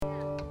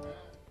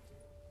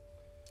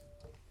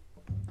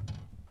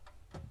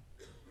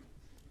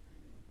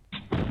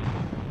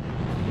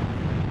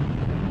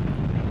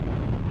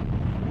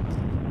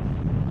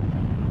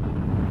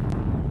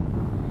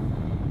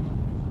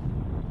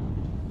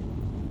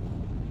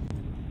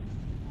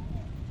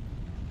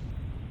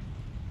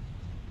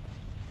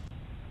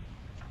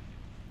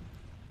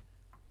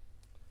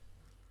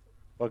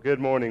Well,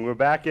 good morning. We're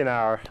back in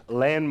our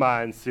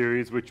landmine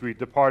series, which we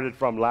departed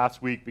from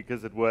last week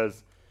because it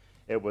was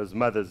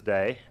Mother's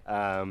Day.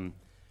 But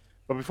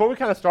before we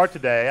kind of start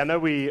today, I know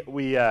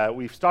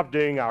we've stopped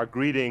doing our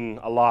greeting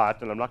a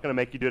lot, and I'm not going to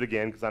make you do it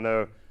again because I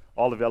know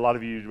a lot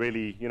of you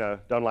really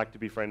don't like to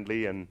be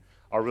friendly and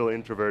are real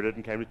introverted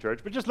and came to church.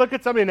 But just look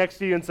at somebody next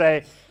to you and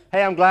say,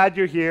 "Hey, I'm glad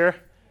you're here."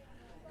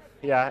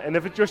 Yeah, and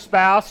if it's your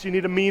spouse, you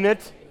need to mean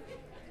it.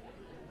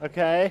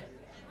 Okay.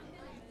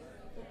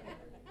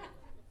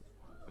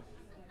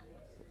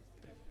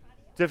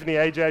 Tiffany,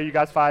 AJ, are you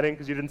guys fighting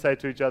because you didn't say it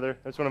to each other?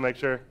 I just want to make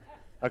sure.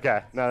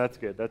 Okay, no, that's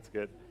good. That's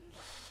good.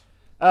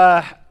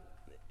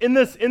 In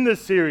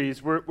this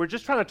series, we're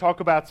just trying to talk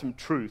about some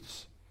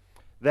truths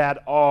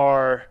that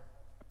are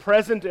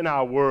present in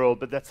our world,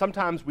 but that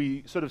sometimes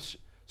we sort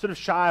of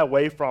shy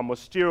away from or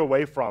steer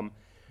away from.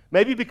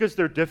 Maybe because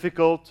they're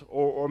difficult,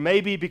 or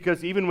maybe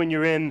because even when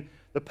you're in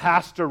the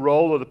pastor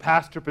role or the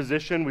pastor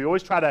position, we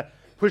always try to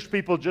push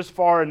people just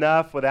far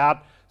enough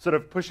without sort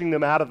of pushing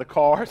them out of the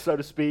car, so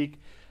to speak.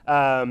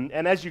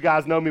 And as you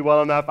guys know me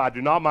well enough, I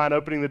do not mind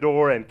opening the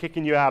door and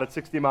kicking you out at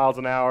 60 miles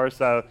an hour.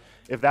 So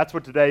if that's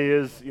what today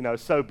is,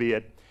 so be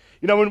it.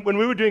 When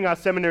we were doing our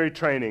seminary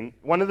training,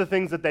 one of the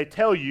things that they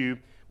tell you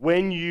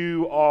when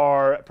you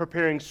are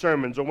preparing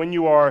sermons or when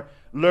you are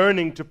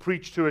learning to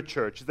preach to a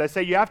church is they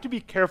say you have to be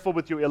careful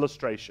with your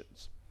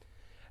illustrations.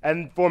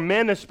 And for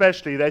men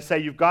especially, they say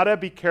you've got to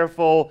be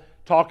careful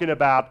talking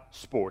about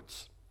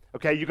sports.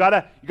 Okay, you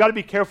gotta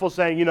be careful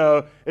saying,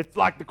 it's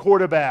like the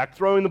quarterback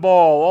throwing the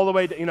ball all the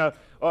way to,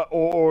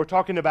 or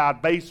talking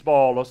about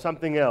baseball or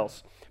something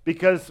else.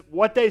 Because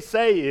what they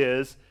say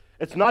is,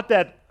 it's not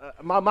that,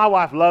 my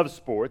wife loves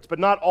sports, but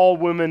not all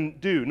women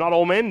do, not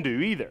all men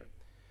do either.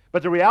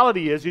 But the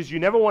reality is you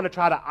never want to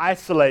try to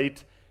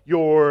isolate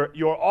your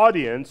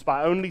audience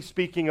by only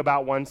speaking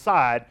about one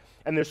side.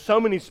 And there's so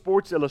many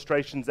sports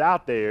illustrations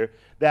out there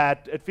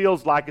that it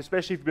feels like,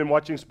 especially if you've been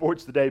watching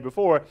sports the day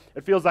before,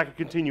 it feels like a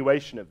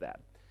continuation of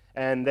that.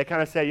 And they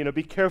kind of say,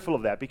 be careful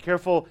of that. Be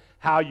careful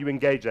how you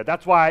engage that.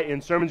 That's why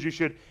in sermons you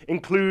should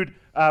include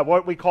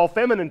what we call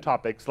feminine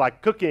topics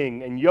like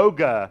cooking and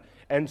yoga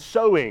and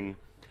sewing,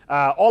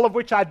 all of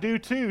which I do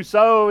too.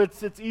 So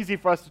it's easy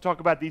for us to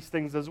talk about these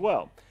things as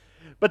well.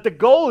 But the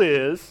goal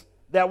is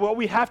that what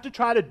we have to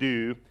try to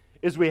do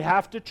is we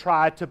have to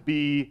try to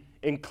be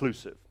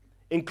inclusive.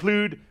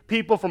 Include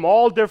people from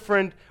all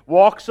different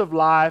walks of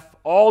life,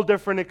 all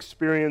different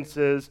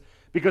experiences,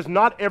 because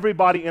not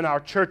everybody in our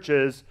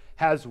churches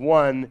has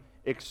one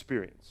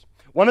experience.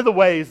 One of the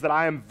ways that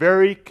I am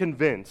very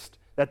convinced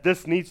that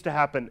this needs to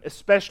happen,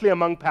 especially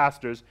among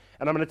pastors,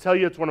 and I'm going to tell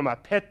you it's one of my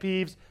pet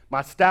peeves,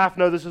 my staff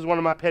know this is one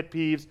of my pet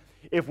peeves,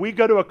 if we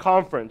go to a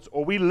conference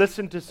or we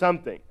listen to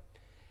something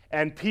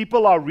and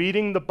people are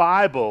reading the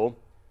Bible,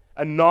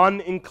 a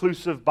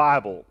non-inclusive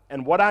Bible,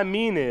 and what I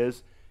mean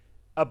is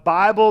a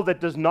Bible that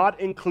does not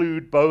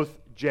include both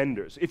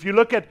genders. If you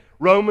look at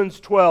Romans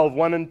 12,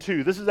 1 and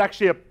 2, this is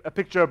actually a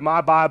picture of my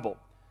Bible.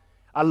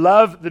 I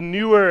love the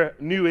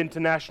New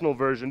International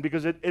Version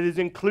because it is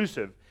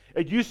inclusive.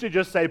 It used to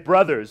just say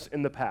brothers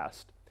in the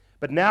past,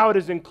 but now it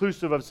is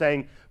inclusive of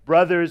saying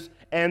brothers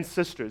and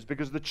sisters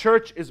because the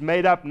church is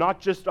made up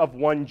not just of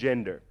one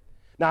gender.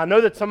 Now, I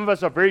know that some of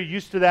us are very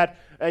used to that,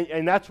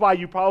 and that's why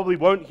you probably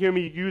won't hear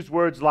me use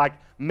words like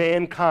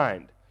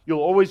mankind.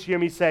 You'll always hear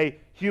me say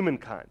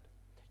humankind.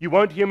 You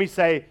won't hear me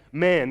say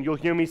man, you'll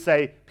hear me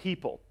say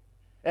people.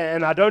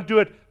 And I don't do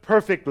it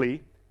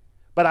perfectly,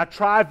 but I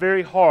try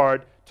very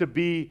hard to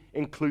be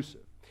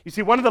inclusive. You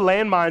see, one of the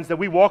landmines that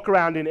we walk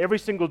around in every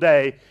single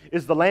day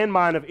is the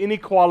landmine of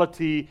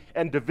inequality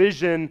and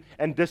division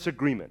and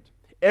disagreement.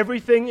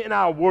 Everything in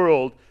our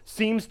world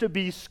seems to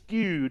be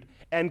skewed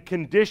and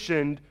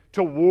conditioned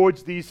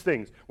towards these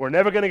things. We're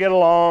never going to get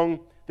along.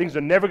 Things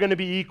are never going to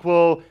be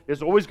equal.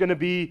 There's always going to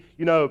be,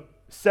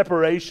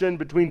 separation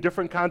between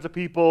different kinds of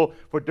people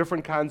for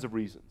different kinds of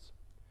reasons.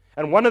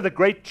 And one of the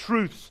great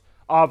truths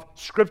of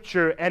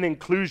Scripture and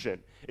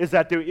inclusion is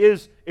that there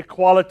is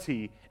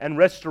equality and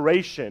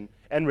restoration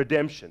and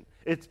redemption.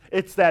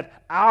 It's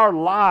that our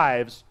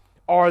lives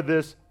are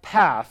this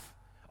path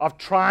of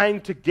trying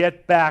to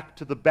get back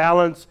to the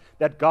balance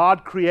that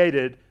God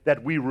created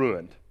that we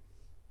ruined.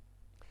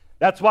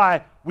 That's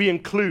why we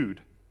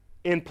include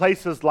in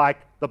places like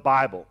the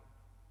Bible.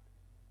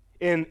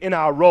 In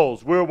our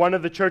roles. We're one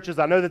of the churches,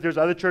 I know that there's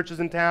other churches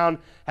in town,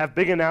 have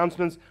big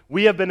announcements.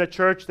 We have been a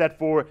church that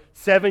for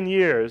 7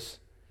 years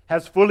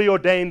has fully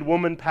ordained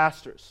women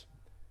pastors.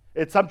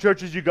 At some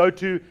churches you go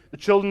to,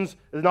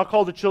 they're not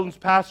called the children's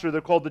pastor,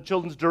 they're called the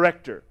children's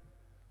director,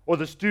 or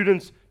the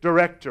student's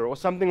director, or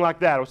something like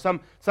that, or some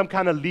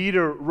kind of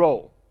leader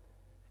role.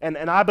 And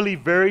I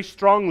believe very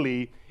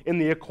strongly in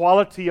the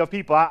equality of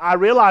people. I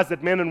realize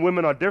that men and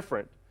women are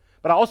different,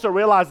 but I also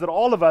realize that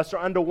all of us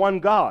are under one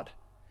God.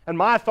 And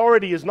my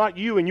authority is not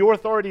you, and your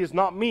authority is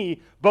not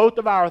me. Both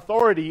of our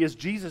authority is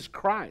Jesus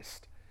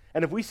Christ.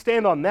 And if we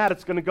stand on that,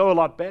 it's going to go a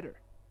lot better.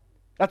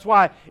 That's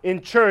why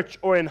in church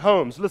or in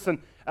homes,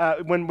 listen,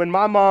 when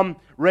my mom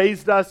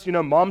raised us,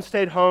 mom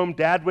stayed home,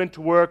 dad went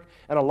to work,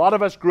 and a lot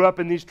of us grew up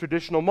in these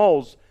traditional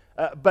molds.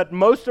 But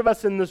most of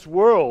us in this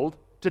world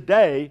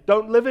today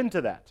don't live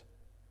into that.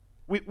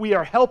 We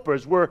are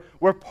helpers.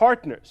 We're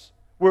partners.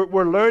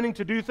 We're learning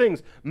to do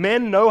things.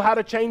 Men know how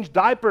to change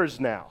diapers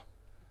now.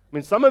 I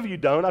mean, some of you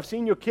don't. I've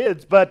seen your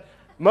kids, but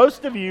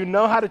most of you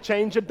know how to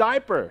change a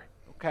diaper,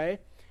 okay?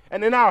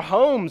 And in our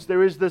homes,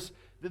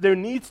 there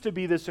needs to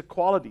be this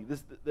equality.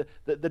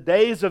 The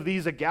days of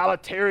these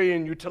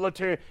egalitarian,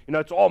 utilitarian,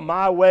 it's all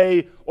my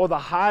way or the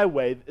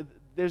highway,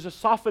 there's a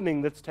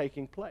softening that's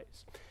taking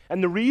place.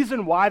 And the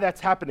reason why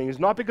that's happening is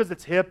not because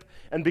it's hip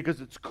and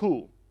because it's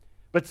cool,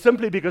 but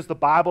simply because the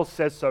Bible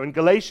says so. In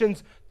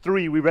Galatians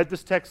 3, we read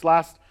this text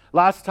last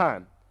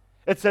time.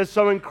 It says,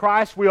 "So in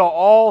Christ we are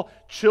all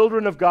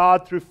children of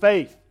God through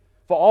faith.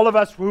 For all of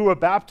us who were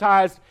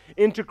baptized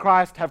into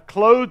Christ have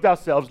clothed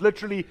ourselves,"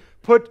 literally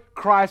put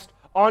Christ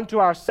onto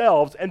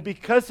ourselves, and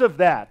because of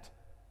that,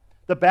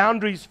 the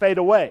boundaries fade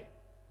away.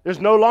 There's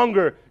no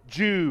longer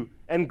Jew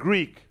and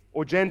Greek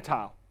or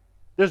Gentile.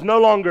 There's no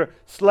longer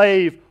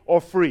slave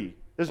or free.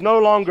 There's no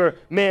longer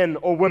men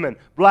or women,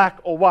 black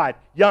or white,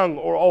 young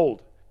or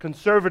old,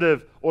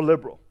 conservative or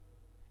liberal.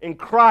 In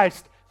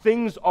Christ,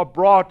 things are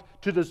brought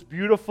to this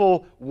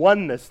beautiful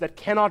oneness that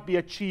cannot be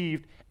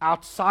achieved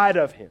outside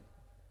of Him.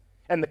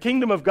 And the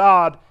kingdom of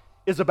God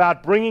is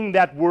about bringing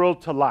that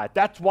world to light.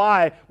 That's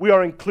why we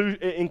are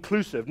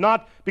inclusive,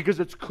 not because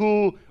it's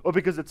cool or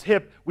because it's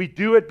hip. We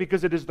do it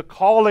because it is the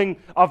calling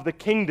of the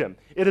kingdom.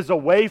 It is a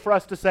way for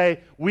us to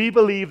say, we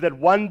believe that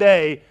one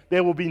day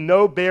there will be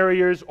no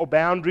barriers or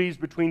boundaries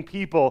between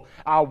people.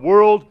 Our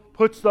world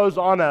puts those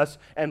on us,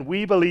 and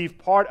we believe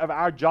part of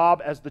our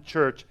job as the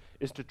church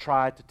is to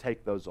try to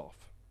take those off.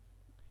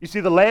 You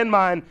see, the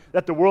landmine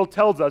that the world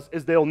tells us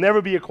is there'll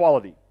never be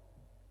equality.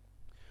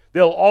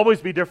 There'll always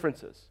be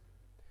differences.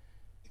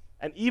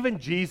 And even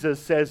Jesus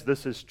says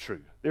this is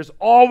true. There's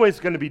always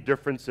going to be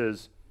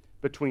differences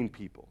between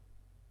people.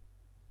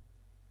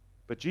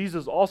 But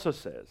Jesus also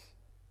says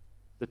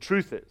the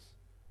truth is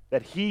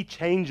that He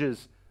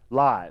changes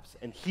lives,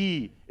 and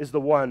He is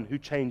the one who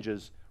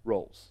changes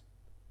roles.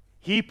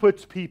 He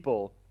puts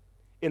people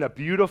in a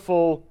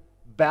beautiful,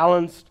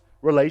 balanced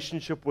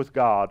relationship with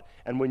God.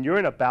 And when you're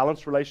in a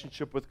balanced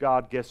relationship with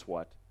God, guess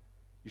what?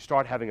 You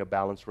start having a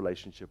balanced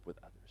relationship with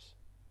others.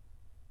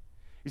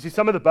 You see,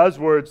 some of the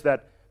buzzwords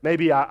that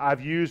maybe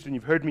I've used and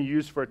you've heard me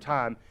use for a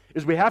time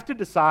is we have to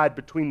decide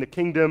between the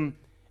kingdom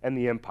and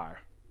the empire.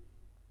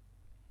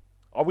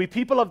 Are we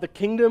people of the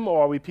kingdom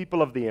or are we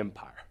people of the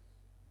empire?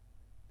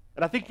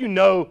 And I think you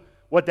know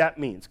what that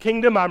means.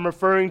 Kingdom, I'm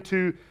referring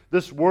to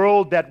this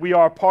world that we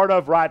are a part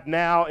of right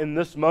now in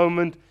this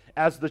moment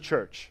as the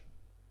church.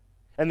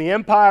 And the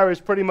empire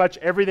is pretty much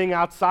everything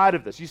outside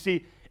of this. You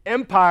see,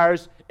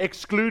 empires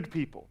exclude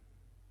people.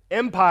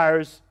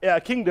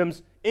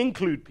 Kingdoms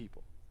include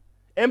people.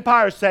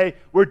 Empires say,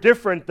 we're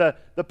different, the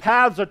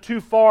paths are too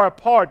far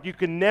apart, you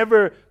can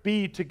never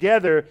be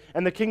together.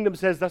 And the kingdom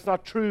says, that's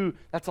not true,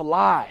 that's a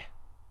lie.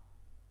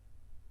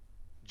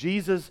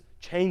 Jesus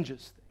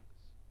changes things.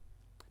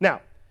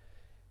 Now,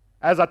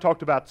 as I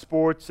talked about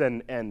sports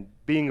and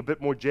being a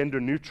bit more gender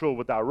neutral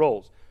with our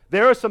roles,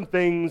 there are some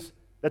things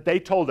that they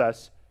told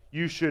us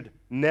you should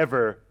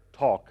never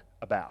talk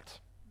about.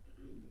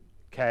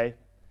 Okay?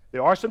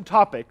 There are some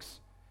topics,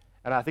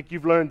 and I think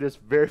you've learned this,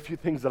 very few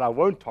things that I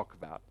won't talk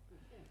about.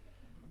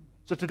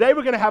 So today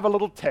we're going to have a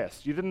little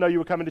test. You didn't know you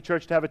were coming to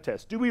church to have a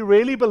test. Do we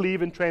really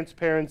believe in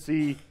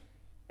transparency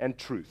and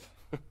truth?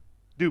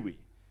 Do we?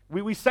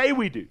 We say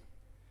we do.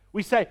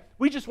 We say,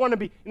 we just want to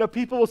be,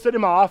 people will sit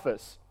in my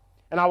office,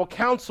 and I will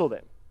counsel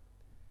them.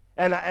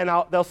 And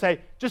they'll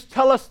say, just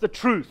tell us the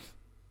truth.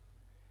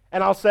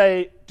 And I'll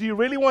say, do you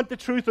really want the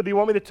truth, or do you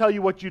want me to tell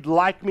you what you'd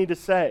like me to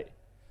say?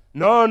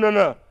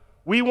 No.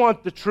 We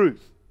want the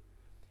truth.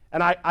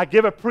 And I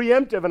give a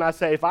preemptive, and I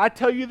say, if I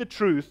tell you the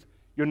truth,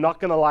 you're not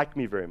going to like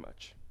me very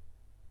much.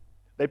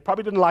 They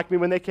probably didn't like me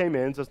when they came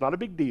in, so it's not a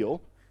big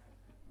deal.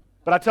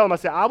 But I tell them, I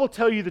say, I will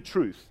tell you the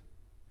truth.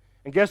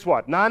 And guess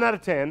what? 9 out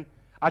of 10,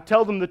 I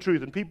tell them the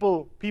truth. And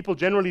people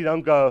generally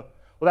don't go,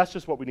 well, that's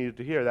just what we needed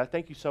to hear.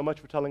 Thank you so much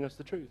for telling us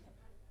the truth.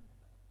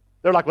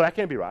 They're like, well, that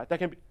can't be right. That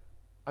can't be.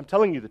 I'm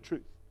telling you the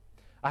truth.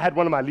 I had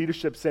one of my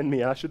leadership send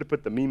me, and I should have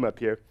put the meme up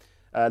here.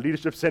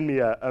 Leadership sent me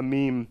a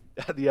meme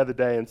the other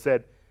day and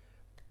said,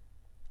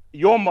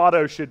 your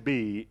motto should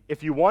be,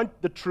 if you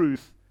want the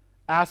truth,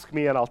 ask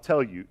me and I'll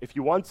tell you. If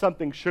you want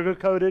something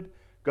sugar-coated,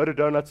 go to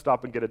Donut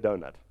Stop and get a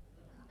donut.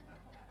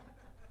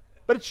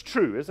 But it's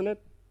true, isn't it?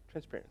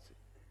 Transparency.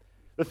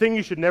 The thing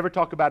you should never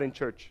talk about in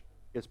church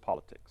is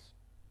politics.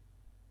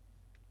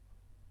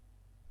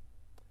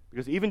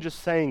 Because even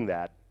just saying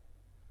that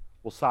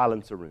will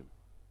silence a room.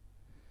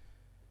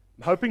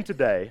 I'm hoping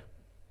today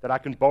that I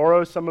can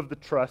borrow some of the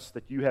trust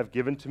that you have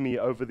given to me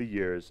over the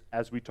years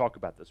as we talk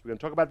about this. We're going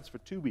to talk about this for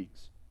 2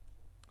 weeks.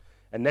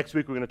 And next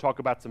week, we're going to talk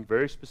about some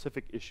very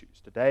specific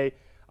issues. Today,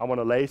 I want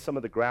to lay some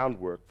of the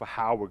groundwork for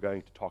how we're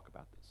going to talk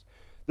about this.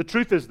 The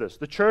truth is this: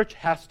 the church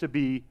has to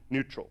be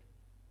neutral.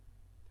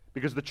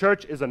 Because the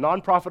church is a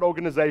nonprofit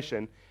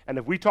organization, and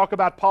if we talk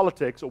about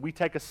politics or we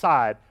take a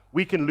side,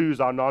 we can lose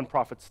our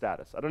nonprofit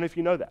status. I don't know if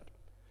you know that.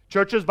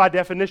 Churches, by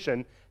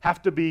definition,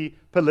 have to be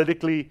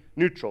politically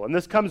neutral. And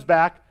this comes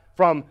back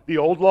from the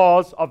old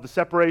laws of the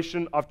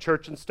separation of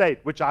church and state,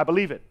 which I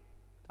believe in.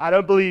 I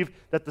don't believe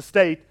that the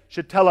state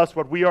should tell us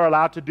what we are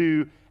allowed to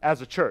do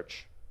as a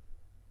church.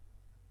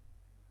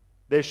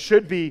 There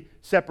should be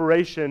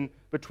separation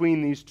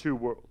between these two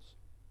worlds.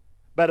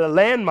 But a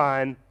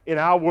landmine in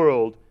our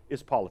world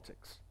is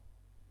politics.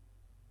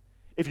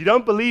 If you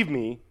don't believe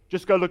me,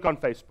 just go look on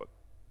Facebook.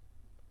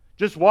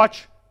 Just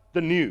watch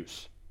the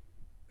news.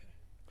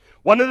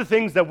 One of the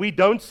things that we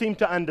don't seem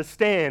to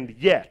understand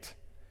yet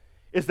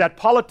is that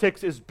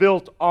politics is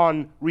built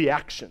on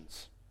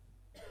reactions.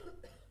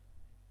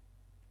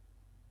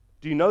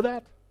 Do you know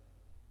that?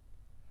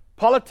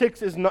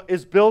 Politics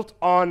is built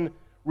on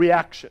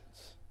reactions.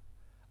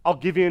 I'll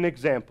give you an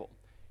example.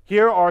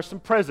 Here are some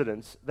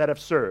presidents that have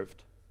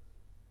served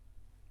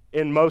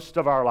in most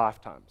of our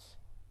lifetimes.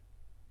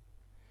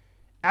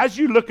 As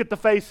you look at the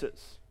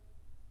faces,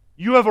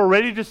 you have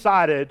already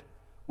decided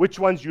which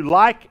ones you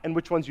like and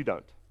which ones you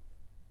don't.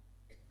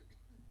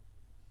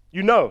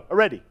 You know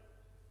already.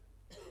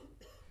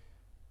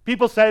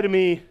 People say to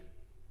me,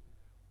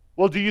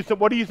 well,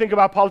 what do you think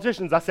about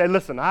politicians? I say,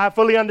 listen, I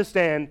fully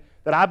understand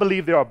that I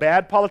believe there are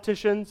bad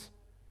politicians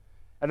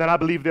and that I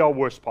believe there are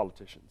worse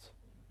politicians.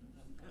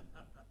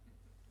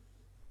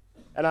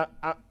 And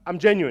I'm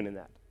genuine in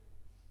that.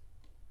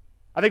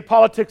 I think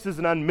politics is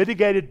an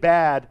unmitigated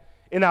bad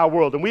in our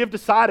world, and we have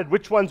decided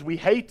which ones we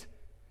hate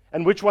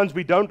and which ones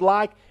we don't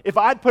like. If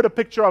I'd put a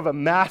picture of a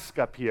mask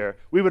up here,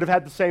 we would have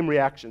had the same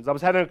reactions. I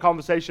was having a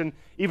conversation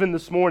even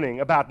this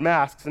morning about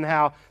masks and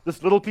how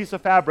this little piece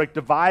of fabric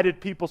divided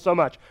people so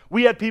much.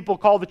 We had people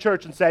call the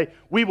church and say,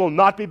 we will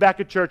not be back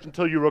at church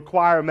until you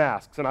require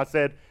masks. And I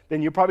said,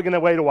 then you're probably going to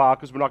wait a while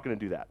because we're not going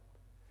to do that.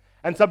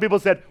 And some people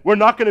said, we're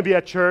not going to be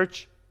at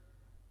church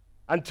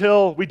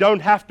until we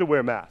don't have to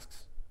wear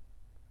masks.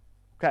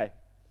 Okay.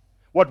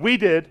 What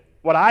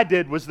I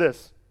did was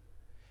this,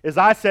 is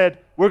I said,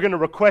 we're going to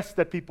request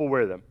that people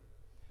wear them.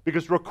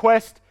 Because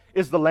request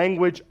is the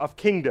language of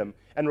kingdom,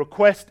 and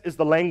request is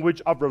the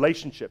language of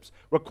relationships.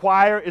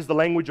 Require is the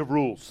language of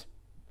rules.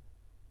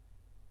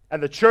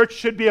 And the church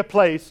should be a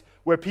place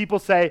where people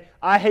say,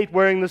 I hate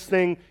wearing this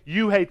thing,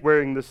 you hate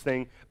wearing this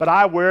thing, but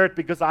I wear it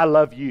because I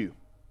love you.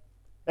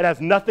 It has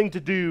nothing to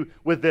do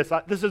with this.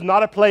 This is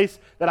not a place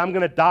that I'm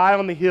going to die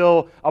on the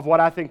hill of what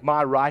I think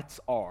my rights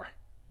are.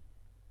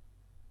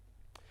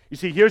 You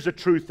see, here's a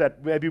truth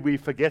that maybe we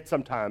forget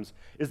sometimes,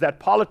 is that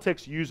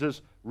politics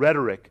uses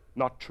rhetoric,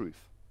 not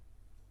truth.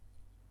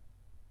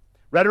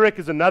 Rhetoric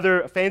is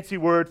another fancy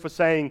word for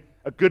saying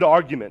a good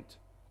argument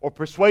or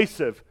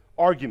persuasive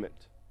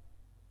argument.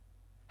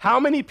 How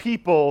many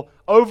people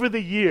over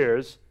the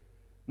years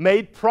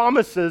made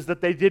promises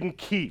that they didn't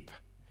keep?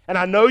 And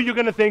I know you're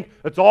going to think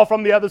it's all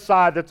from the other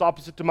side that's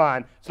opposite to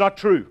mine. It's not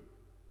true.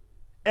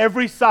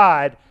 Every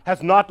side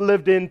has not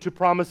lived into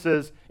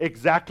promises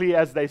exactly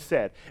as they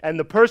said. And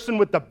the person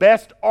with the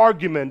best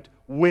argument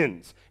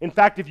wins. In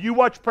fact, if you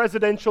watch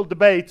presidential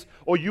debates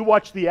or you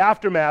watch the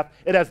aftermath,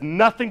 it has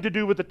nothing to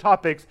do with the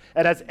topics.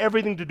 It has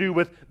everything to do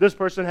with this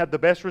person had the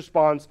best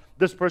response,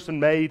 this person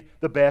made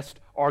the best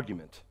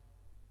argument.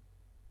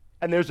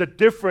 And there's a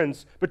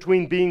difference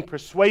between being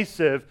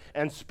persuasive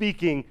and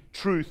speaking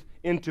truth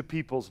into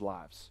people's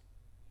lives.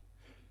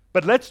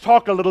 But let's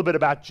talk a little bit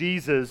about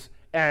Jesus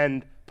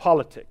and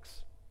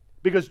politics.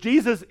 Because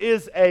Jesus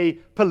is a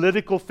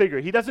political figure.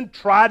 He doesn't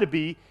try to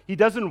be, he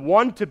doesn't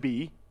want to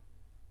be,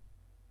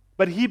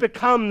 but he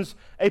becomes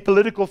a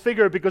political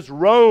figure because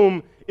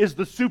Rome is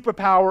the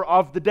superpower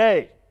of the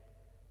day.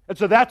 And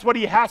so that's what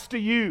he has to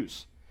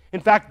use. In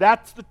fact,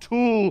 that's the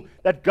tool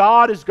that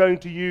God is going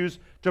to use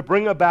to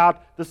bring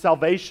about the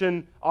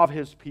salvation of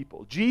his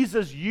people.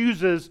 Jesus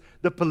uses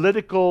the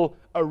political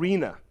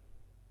arena.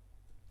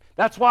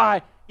 That's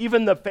why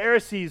even the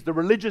Pharisees, the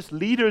religious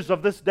leaders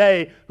of this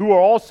day, who are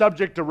all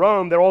subject to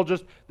Rome,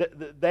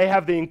 they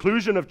have the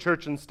inclusion of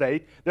church and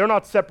state. They're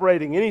not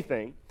separating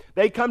anything.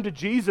 They come to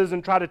Jesus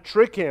and try to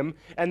trick him,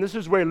 and this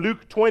is where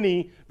Luke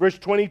 20, verse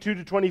 22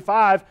 to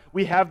 25,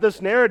 we have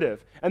this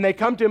narrative. And they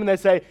come to him and they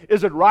say,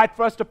 is it right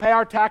for us to pay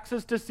our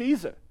taxes to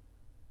Caesar?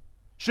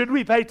 Should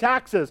we pay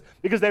taxes?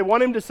 Because they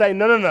want him to say,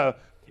 no.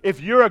 If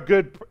you're a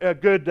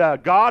good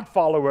God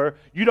follower,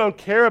 you don't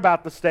care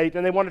about the state,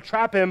 and they want to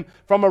trap him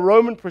from a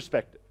Roman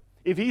perspective.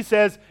 If he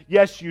says,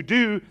 yes, you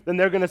do, then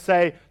they're going to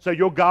say, so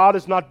your God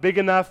is not big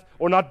enough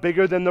or not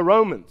bigger than the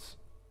Romans.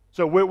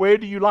 So where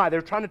do you lie?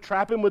 They're trying to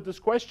trap him with this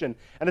question.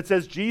 And it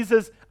says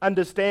Jesus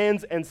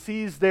understands and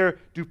sees their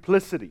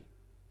duplicity,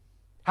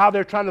 how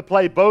they're trying to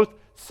play both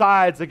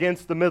sides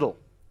against the middle.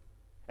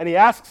 And he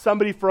asks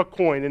somebody for a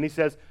coin, and he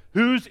says,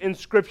 whose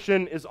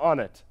inscription is on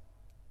it?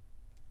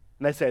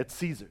 And they say, it's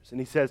Caesar's.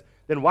 And he says,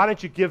 then why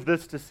don't you give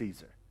this to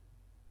Caesar?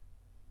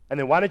 And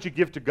then why don't you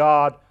give to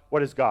God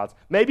what is God's?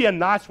 Maybe a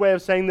nice way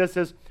of saying this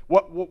is,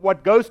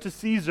 what goes to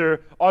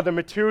Caesar are the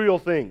material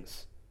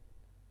things.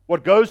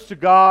 What goes to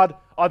God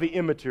are the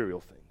immaterial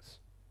things.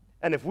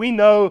 And if we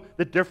know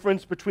the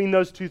difference between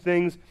those two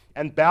things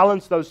and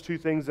balance those two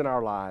things in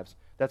our lives,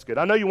 that's good.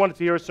 I know you wanted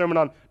to hear a sermon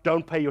on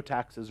don't pay your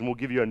taxes, and we'll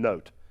give you a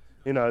note,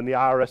 and the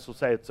IRS will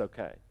say it's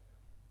okay.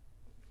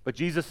 But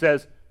Jesus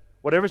says,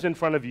 whatever's in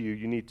front of you,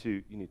 you need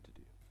to do.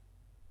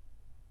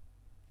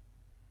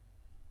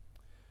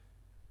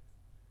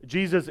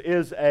 Jesus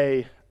is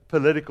a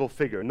political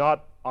figure,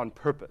 not on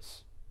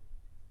purpose,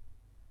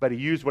 but he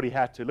used what he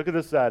had to. Look at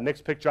this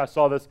next picture. I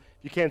saw this.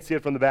 If you can't see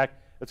it from the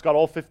back, it's got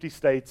all 50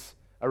 states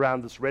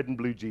around this red and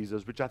blue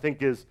Jesus, which I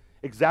think is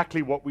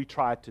exactly what we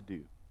try to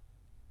do.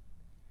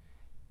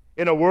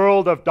 In a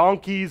world of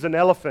donkeys and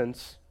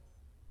elephants,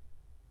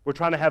 we're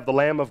trying to have the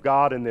Lamb of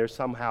God in there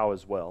somehow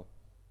as well.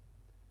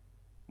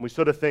 We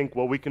sort of think,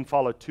 well, we can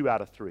follow 2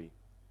 out of 3.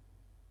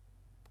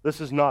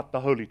 This is not the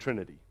Holy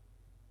Trinity.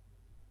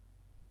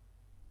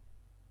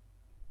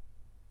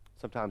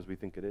 Sometimes we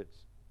think it is.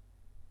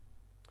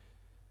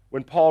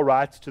 When Paul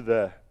writes to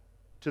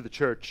the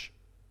church,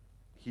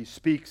 he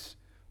speaks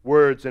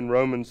words in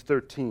Romans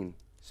 13.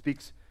 He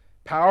speaks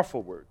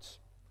powerful words,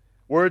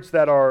 words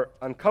that are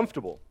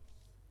uncomfortable,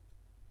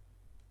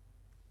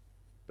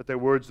 but they're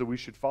words that we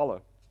should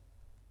follow.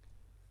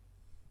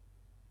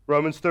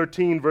 Romans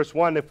 13, verse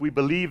 1, if we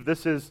believe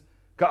this is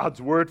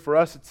God's word for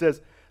us, it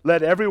says,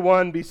 let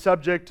everyone be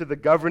subject to the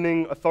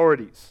governing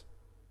authorities,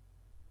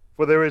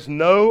 for there is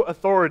no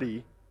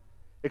authority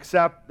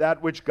except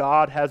that which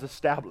God has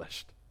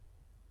established.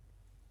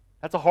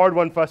 That's a hard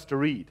one for us to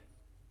read.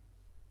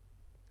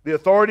 The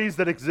authorities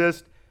that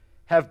exist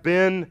have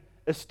been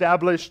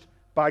established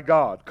by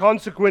God.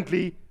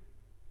 Consequently,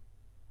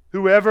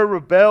 whoever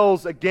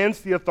rebels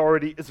against the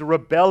authority is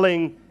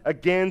rebelling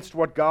against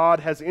what God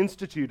has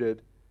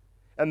instituted,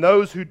 and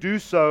those who do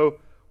so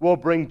will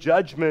bring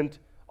judgment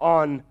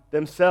on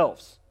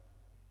themselves.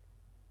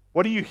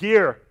 What do you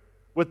hear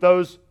with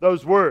those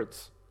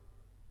words?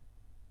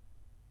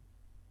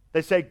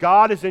 They say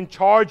God is in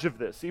charge of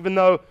this, even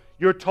though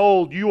you're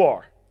told you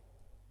are.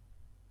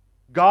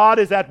 God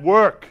is at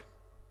work,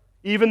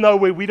 even though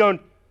we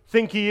don't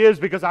think He is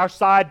because our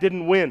side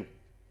didn't win.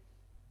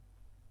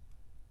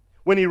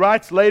 When he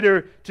writes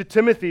later to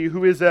Timothy,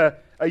 who is a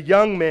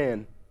young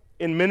man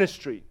in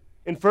ministry,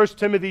 in 1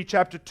 Timothy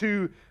chapter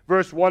 2,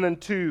 verse 1 and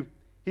 2,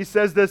 he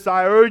says this,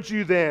 I urge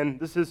you then,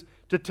 this is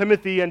to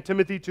Timothy and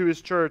Timothy to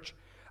his church,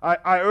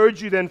 I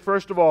urge you then,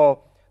 first of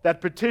all,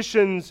 that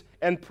petitions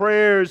and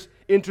prayers,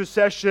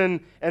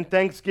 intercession and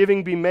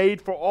thanksgiving be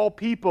made for all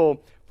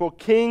people, for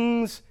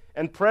kings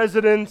and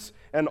presidents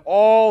and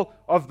all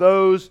of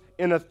those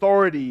in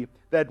authority,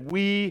 that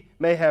we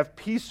may have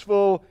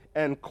peaceful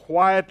and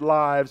quiet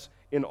lives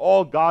in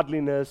all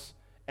godliness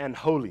and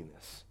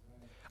holiness.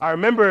 I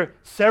remember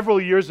several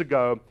years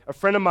ago, a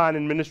friend of mine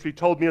in ministry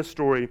told me a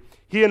story.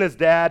 He and his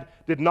dad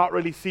did not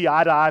really see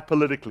eye to eye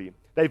politically.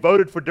 They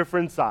voted for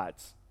different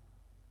sides.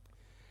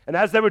 And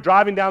as they were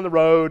driving down the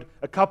road,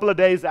 a couple of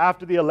days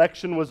after the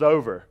election was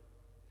over,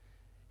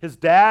 his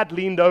dad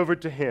leaned over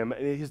to him,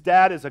 and his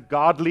dad is a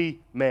godly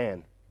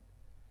man,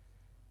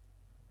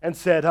 and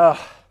said,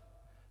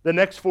 the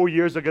next 4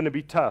 years are going to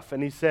be tough.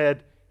 And he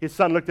said, his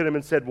son looked at him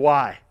and said,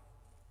 why?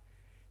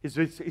 He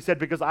said,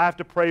 because I have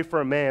to pray for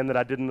a man that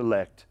I didn't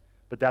elect,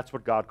 but that's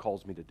what God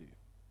calls me to do.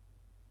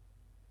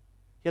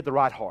 He had the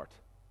right heart.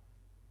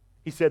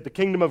 He said, the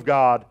kingdom of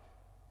God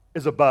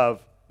is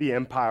above the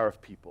empire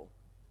of people.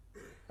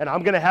 And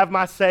I'm going to have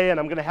my say and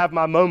I'm going to have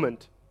my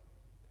moment.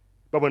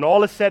 But when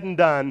all is said and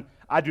done,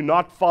 I do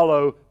not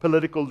follow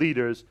political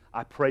leaders.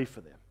 I pray for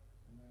them.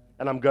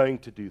 And I'm going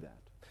to do that.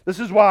 This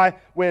is why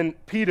when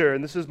Peter,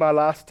 and this is my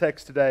last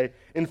text today,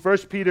 in 1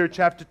 Peter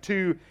chapter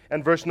 2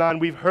 and verse 9,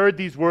 we've heard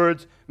these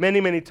words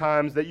many, many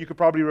times that you could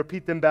probably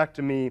repeat them back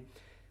to me.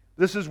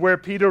 This is where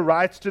Peter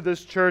writes to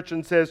this church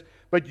and says,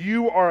 but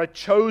you are a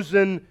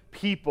chosen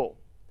people,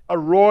 a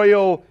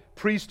royal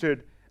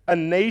priesthood, a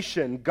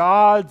nation,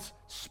 God's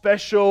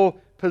special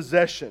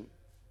possession,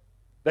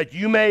 that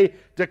you may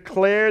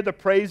declare the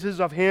praises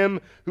of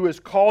Him who has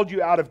called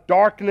you out of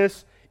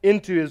darkness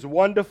into His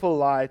wonderful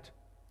light.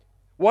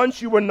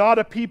 Once you were not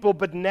a people,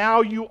 but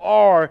now you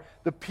are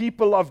the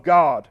people of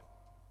God.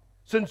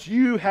 Since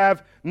you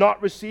have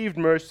not received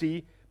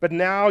mercy, but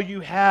now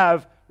you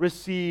have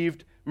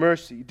received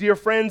mercy. Dear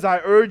friends, I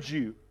urge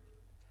you,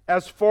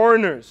 as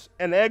foreigners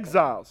and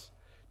exiles,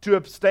 to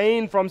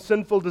abstain from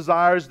sinful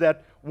desires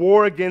that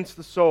war against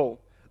the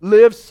soul.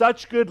 Live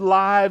such good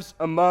lives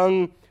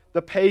among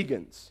the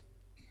pagans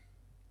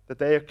that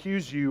they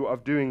accuse you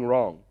of doing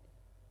wrong,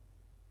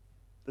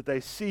 that they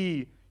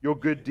see your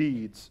good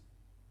deeds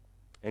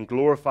and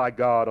glorify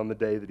God on the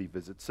day that He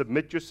visits.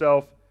 Submit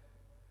yourself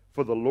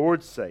for the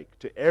Lord's sake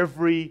to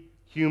every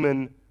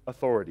human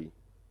authority,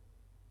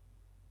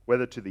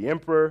 whether to the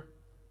emperor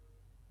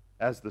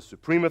as the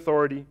supreme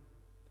authority,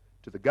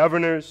 to the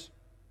governors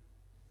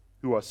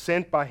who are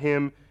sent by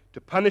Him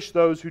to punish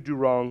those who do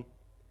wrong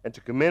and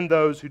to commend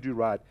those who do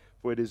right.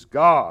 For it is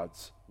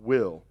God's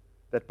will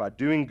that by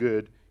doing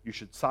good you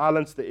should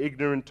silence the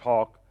ignorant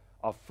talk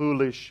of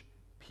foolish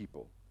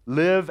people.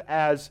 Live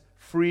as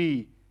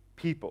free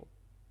people.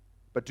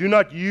 But do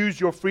not use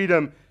your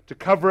freedom to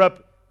cover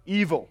up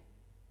evil,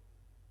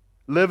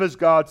 live as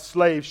God's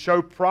slaves,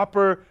 show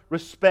proper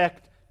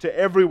respect to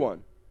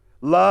everyone,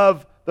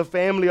 love the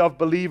family of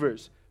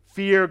believers,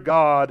 fear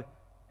God,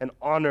 and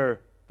honor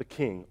the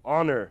king,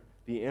 honor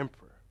the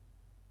emperor.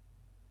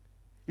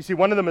 You see,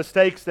 one of the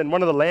mistakes and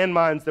one of the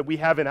landmines that we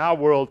have in our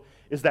world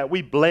is that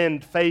we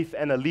blend faith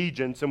and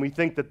allegiance, and we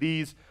think that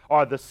these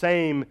are the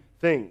same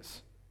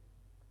things.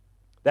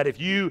 That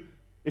if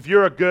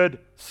you're a good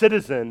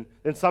citizen,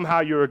 then somehow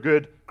you're a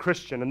good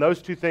Christian. And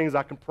those two things,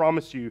 I can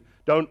promise you,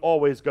 don't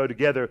always go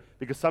together,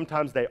 because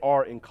sometimes they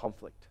are in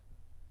conflict.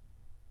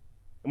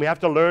 And we have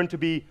to learn to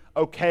be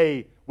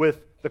okay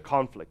with the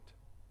conflict.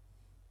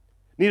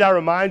 Need I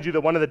remind you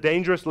that one of the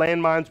dangerous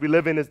landmines we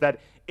live in is that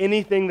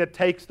anything that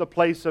takes the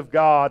place of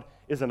God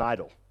is an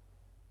idol.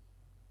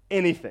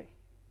 Anything.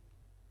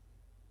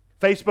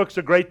 Facebook's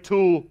a great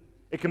tool.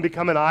 It can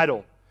become an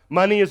idol.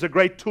 Money is a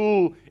great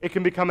tool. It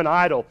can become an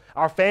idol.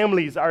 Our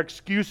families, our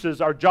excuses,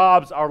 our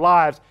jobs, our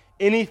lives,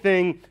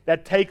 anything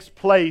that takes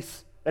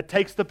place, that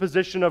takes the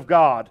position of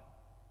God,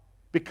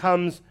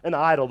 becomes an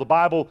idol. The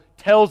Bible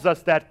tells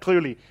us that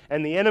clearly.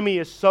 And the enemy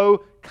is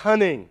so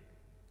cunning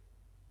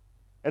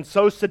and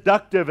so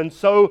seductive and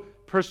so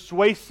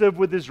persuasive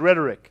with his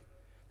rhetoric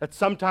that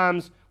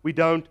sometimes we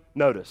don't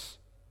notice.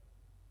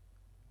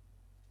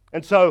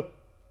 And so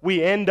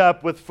we end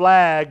up with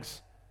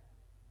flags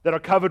that are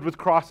covered with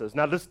crosses.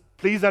 Now,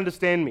 please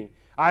understand me.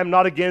 I'm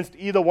not against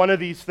either one of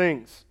these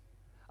things.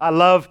 I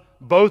love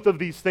both of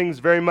these things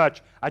very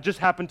much. I just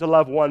happen to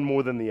love one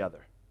more than the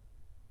other.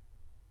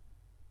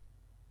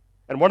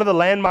 And one of the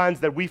landmines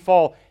that we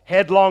fall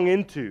headlong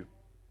into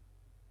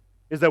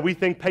is that we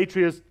think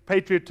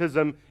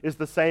patriotism is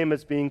the same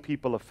as being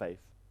people of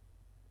faith.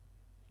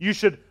 You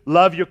should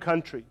love your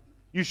country.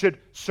 You should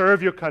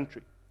serve your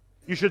country.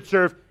 You should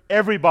serve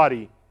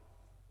everybody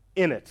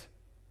in it.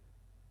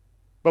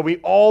 But we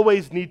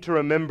always need to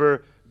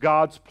remember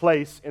God's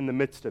place in the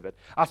midst of it.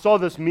 I saw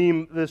this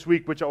meme this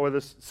week, or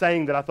this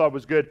saying that I thought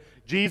was good.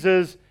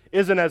 Jesus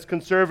isn't as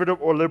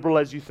conservative or liberal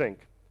as you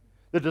think.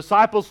 The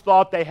disciples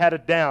thought they had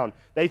it down.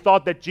 They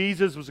thought that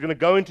Jesus was going to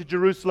go into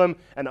Jerusalem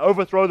and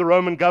overthrow the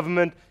Roman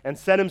government and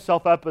set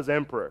himself up as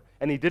emperor.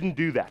 And he didn't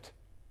do that,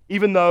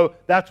 even though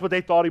that's what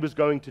they thought he was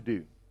going to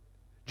do.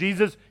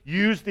 Jesus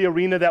used the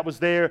arena that was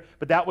there,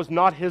 but that was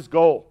not his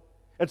goal.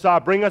 And so I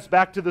bring us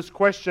back to this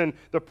question,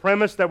 the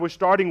premise that we're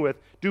starting with.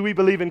 Do we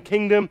believe in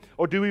kingdom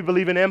or do we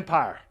believe in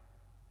empire?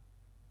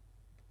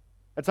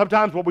 And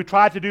sometimes what we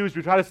try to do is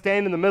we try to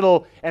stand in the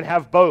middle and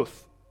have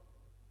both.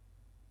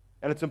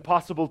 And it's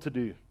impossible to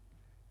do,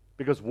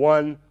 because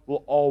one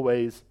will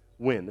always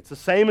win. It's the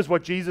same as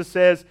what Jesus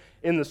says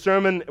in the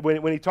sermon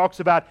when he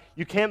talks about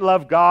you can't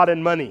love God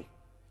and money.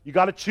 You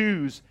got to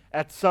choose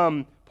at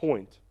some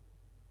point.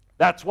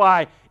 That's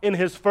why in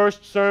his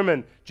first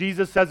sermon,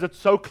 Jesus says it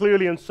so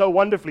clearly and so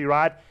wonderfully,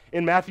 right?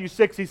 In Matthew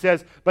 6, he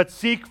says, but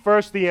seek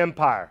first the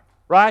empire,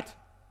 right?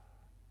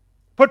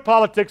 Put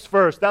politics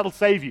first. That'll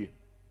save you.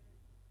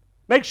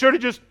 Make sure to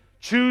just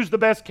choose the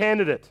best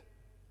candidate.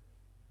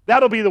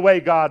 That'll be the way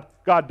God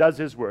does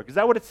his work. Is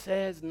that what it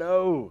says?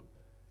 No.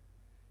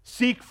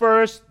 Seek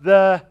first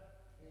the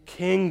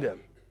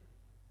kingdom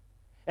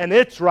and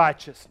its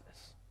righteousness.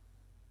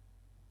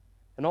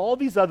 And all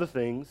these other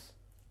things,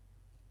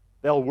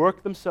 they'll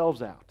work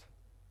themselves out.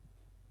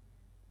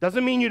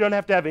 Doesn't mean you don't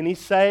have to have any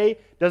say.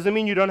 Doesn't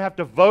mean you don't have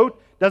to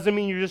vote. Doesn't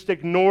mean you just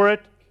ignore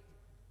it.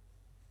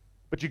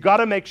 But you got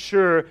to make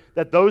sure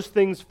that those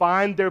things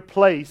find their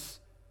place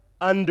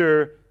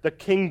under the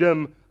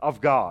kingdom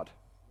of God.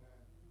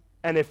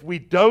 And if we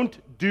don't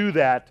do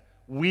that,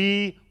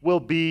 we will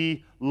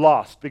be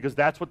lost, because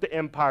that's what the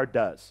empire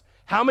does.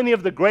 How many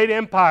of the great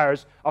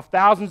empires of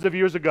thousands of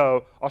years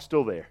ago are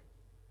still there?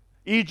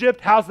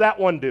 Egypt, how's that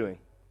one doing?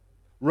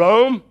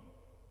 Rome,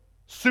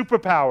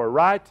 superpower,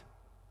 right?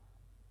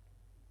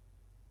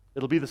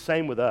 It'll be the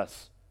same with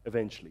us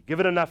eventually.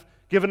 Give it enough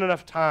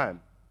time.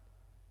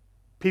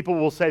 People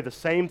will say the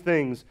same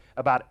things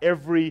about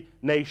every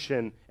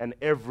nation and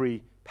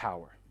every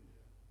power.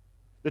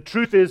 The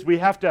truth is, we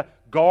have to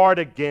guard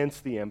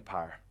against the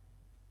empire.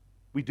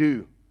 We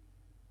do.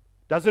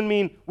 Doesn't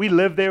mean we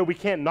live there. We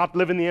can't not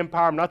live in the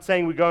empire. I'm not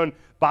saying we go and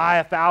buy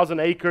 1,000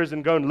 acres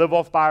and go and live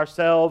off by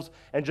ourselves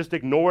and just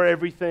ignore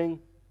everything.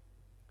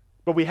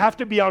 But we have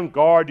to be on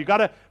guard. You got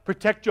to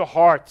protect your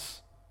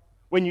hearts.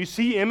 When you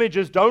see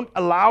images, don't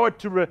allow it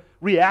to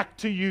react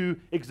to you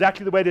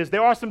exactly the way it is.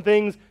 There are some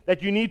things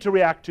that you need to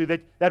react to,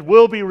 that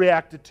will be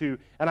reacted to,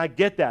 and I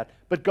get that.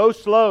 But go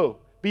slow.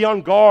 Be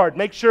on guard.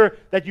 Make sure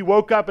that you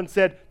woke up and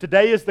said,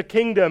 today is the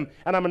kingdom,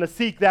 and I'm going to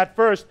seek that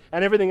first,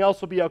 and everything else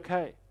will be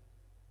okay.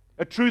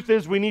 The truth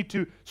is, we need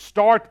to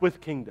start with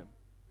kingdom.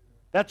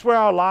 That's where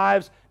our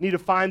lives need to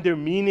find their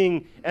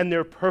meaning and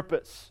their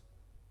purpose.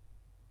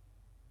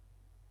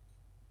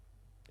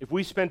 If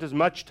we spent as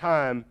much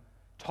time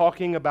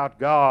talking about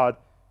God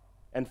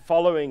and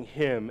following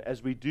Him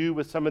as we do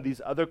with some of these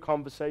other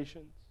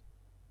conversations,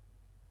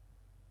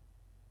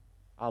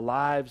 our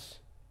lives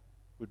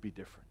would be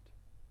different.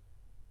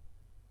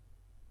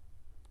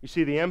 You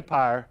see, the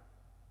empire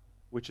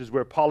which is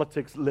where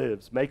politics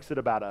lives, makes it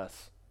about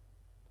us.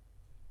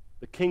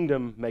 The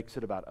kingdom makes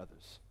it about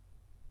others.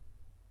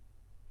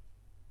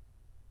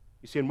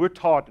 You see, and we're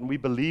taught and we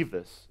believe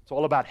this. It's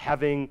all about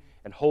having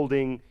and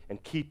holding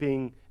and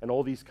keeping and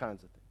all these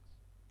kinds of things.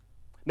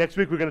 Next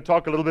week, we're going to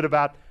talk a little bit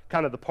about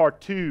kind of the part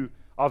 2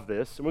 of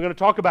this. And we're going to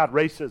talk about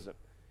racism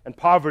and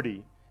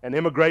poverty and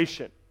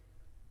immigration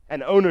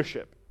and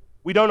ownership.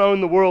 We don't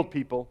own the world,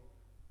 people.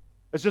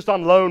 It's just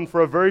on loan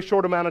for a very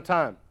short amount of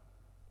time.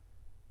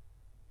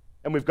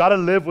 And we've got to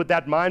live with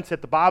that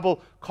mindset. The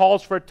Bible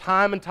calls for it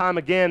time and time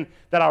again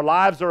that our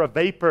lives are a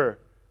vapor,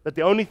 that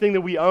the only thing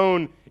that we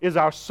own is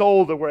our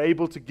soul that we're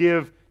able to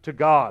give to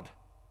God.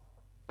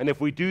 And if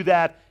we do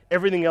that,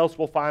 everything else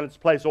will find its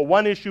place. Or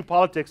one issue,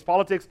 politics.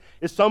 Politics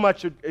is so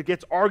much, it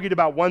gets argued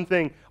about one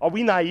thing. Are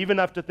we naive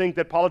enough to think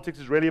that politics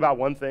is really about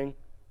one thing?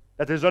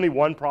 That there's only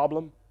one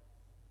problem?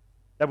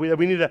 That we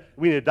need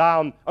to die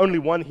on only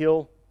one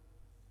hill?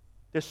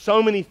 There's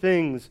so many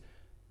things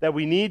that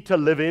we need to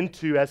live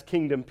into as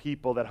kingdom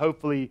people that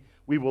hopefully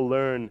we will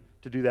learn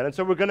to do that. And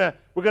so we're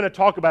gonna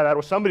talk about that,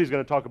 or somebody's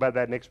going to talk about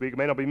that next week. It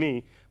may not be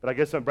me, but I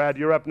guess, Brad,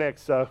 you're up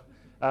next, so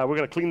we're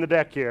going to clean the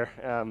deck here.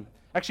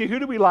 Actually, who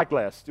do we like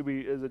less?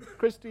 Is it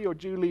Christy or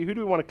Julie? Who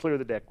do we want to clear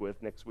the deck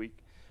with next week?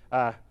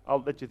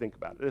 I'll let you think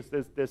about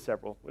it. There's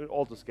several. We'll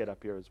all just get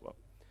up here as well.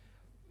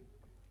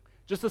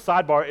 Just a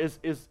sidebar,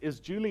 is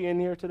Julie in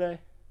here today?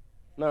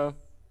 No?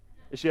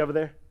 Is she over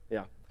there?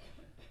 Yeah.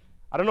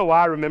 I don't know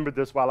why I remembered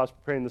this while I was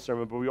preparing the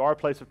sermon, but we are a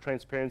place of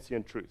transparency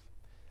and truth.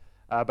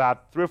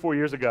 About 3 or 4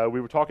 years ago,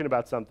 we were talking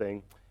about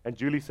something, and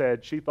Julie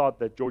said she thought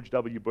that George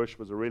W. Bush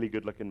was a really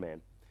good-looking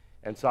man.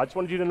 And so I just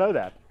wanted you to know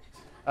that,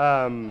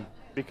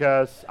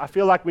 because I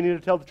feel like we need to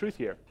tell the truth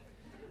here.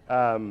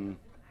 Was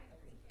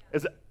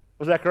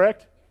that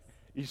correct?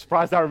 You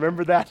surprised I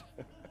remembered that?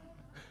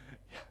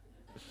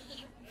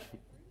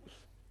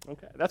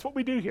 Okay, that's what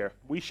we do here.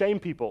 We shame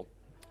people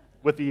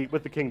with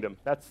the kingdom.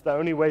 That's the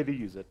only way to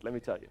use it, let me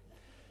tell you.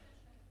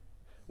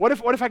 What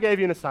if I gave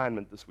you an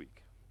assignment this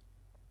week?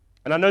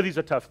 And I know these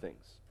are tough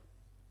things.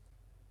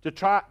 To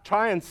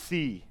try and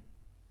see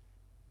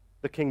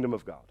the kingdom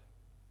of God.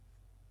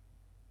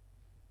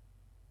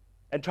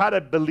 And try to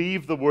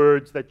believe the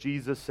words that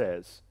Jesus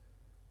says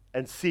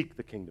and seek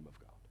the kingdom of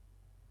God.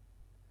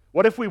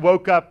 What if we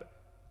woke up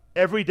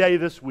every day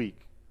this week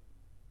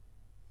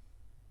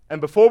and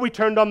before we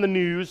turned on the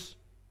news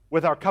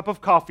with our cup of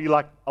coffee,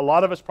 like a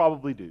lot of us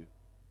probably do,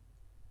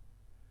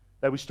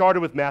 that we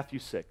started with Matthew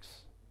 6.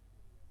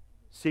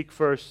 Seek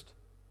first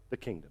the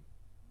kingdom.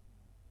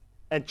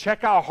 And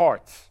check our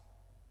hearts.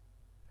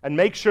 And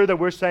make sure that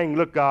we're saying,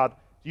 look, God,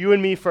 you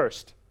and me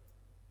first.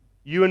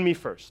 You and me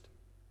first.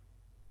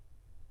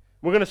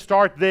 We're going to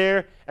start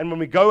there, and when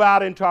we go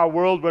out into our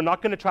world, we're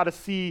not going to try to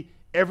see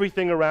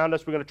everything around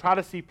us. We're going to try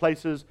to see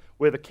places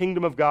where the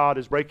kingdom of God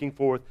is breaking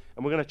forth,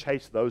 and we're going to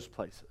chase those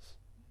places.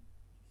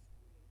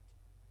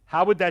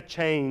 How would that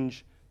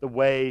change the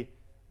way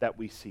that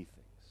we see things?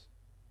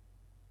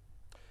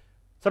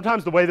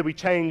 Sometimes the way that we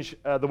change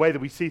the way that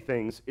we see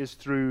things is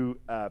through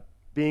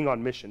being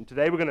on mission.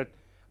 Today I'm going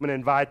to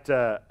invite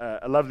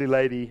a lovely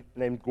lady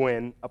named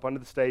Gwen up onto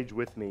the stage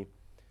with me.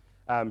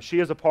 She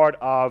is a part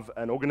of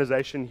an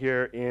organization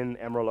here in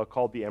Amarillo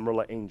called the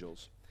Amarillo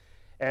Angels.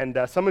 And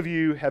some of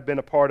you have been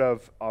a part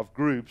of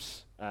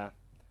groups. Come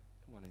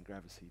on and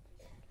grab a seat.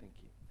 Thank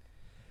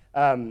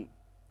you.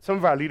 Some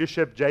of our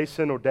leadership,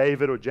 Jason or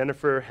David or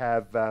Jennifer,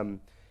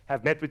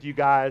 have met with you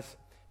guys.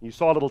 You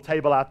saw a little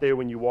table out there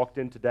when you walked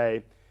in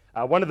today.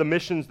 One of the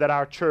missions that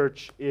our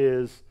church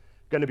is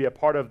going to be a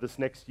part of this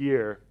next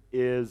year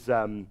is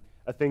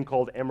a thing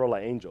called Amarillo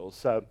Angels.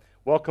 So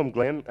welcome,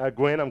 Gwen.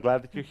 I'm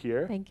glad that you're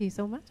here. Thank you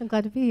so much. I'm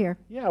glad to be here.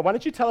 Yeah, why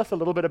don't you tell us a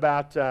little bit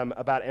about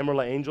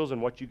Amarillo Angels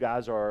and what you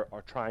guys are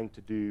trying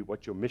to do,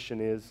 what your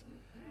mission is.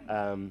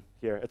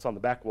 Here, it's on the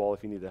back wall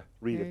if you need to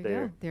read it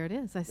there. Go. There it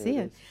is. I see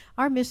it.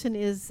 Our mission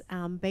is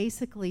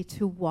basically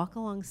to walk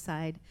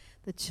alongside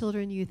the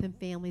children, youth, and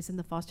families in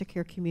the foster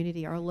care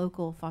community, our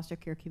local foster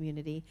care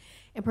community,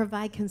 and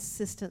provide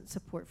consistent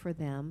support for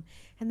them.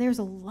 And there's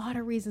a lot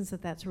of reasons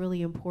that that's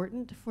really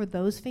important for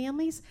those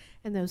families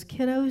and those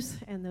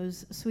kiddos and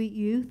those sweet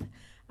youth.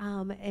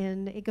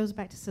 And it goes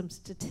back to some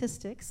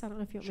statistics. I don't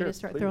know if you want me to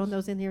start throwing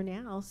those in here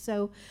now.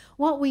 So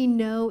what we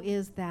know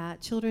is that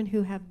children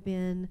who have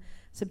been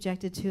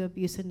subjected to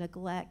abuse and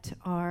neglect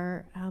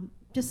are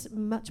just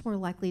much more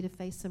likely to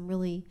face some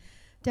really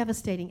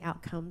devastating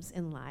outcomes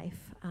in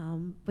life.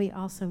 We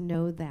also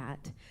know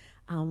that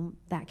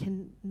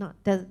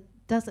that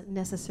doesn't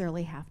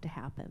necessarily have to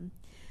happen.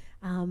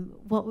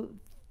 What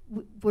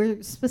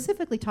we're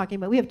specifically talking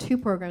about, we have 2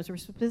 programs. We're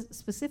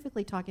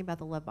specifically talking about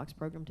the Love Box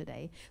program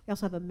today. We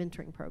also have a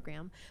mentoring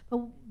program.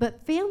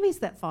 But families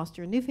that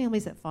foster, new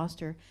families that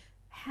foster,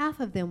 half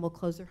of them will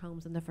close their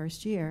homes in the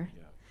first year,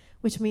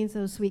 which means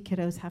those sweet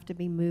kiddos have to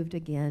be moved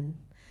again.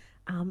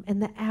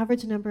 And the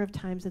average number of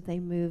times that they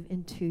move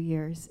in 2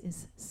 years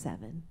is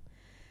 7,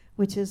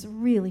 which is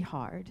really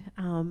hard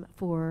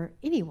for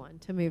anyone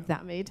to move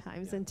that many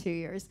times in 2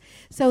 years.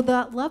 So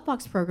the Love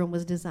Box program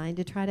was designed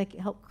to try to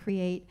help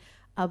create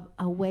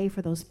a way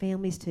for those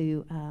families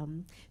to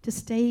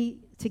stay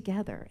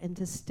together and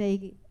to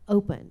stay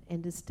open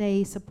and to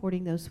stay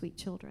supporting those sweet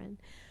children.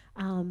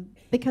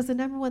 Because the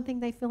number one thing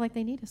they feel like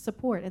they need is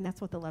support, and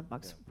that's what the Love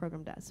Box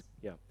program does.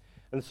 Yeah.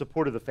 And the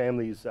support of the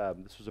families,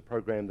 this was a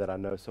program that I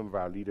know some of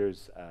our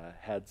leaders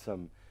had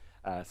some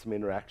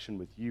interaction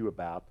with you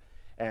about.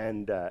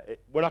 And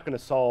we're not going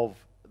to solve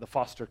the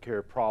foster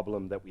care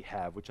problem that we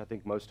have, which I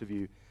think most of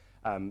you,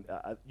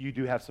 you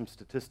do have some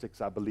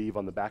statistics, I believe,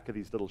 on the back of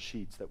these little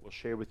sheets that we'll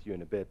share with you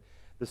in a bit.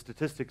 The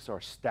statistics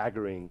are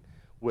staggering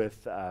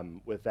with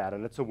that.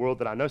 And it's a world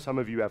that I know some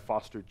of you have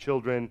fostered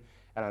children,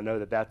 and I know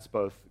that that's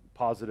both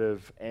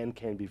positive and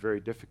can be very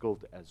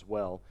difficult as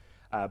well.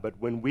 But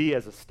when we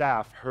as a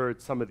staff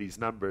heard some of these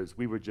numbers,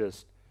 we were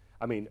just,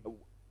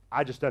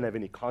 I just don't have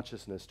any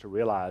consciousness to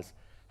realize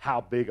how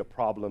big a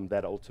problem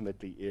that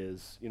ultimately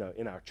is,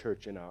 in our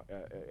church, in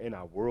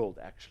our world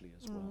actually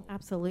as well.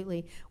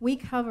 Absolutely. We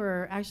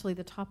cover actually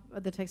the top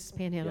of the Texas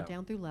Panhandle Yeah.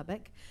 down through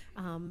Lubbock.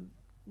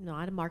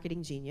 Not a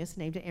marketing genius,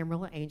 named it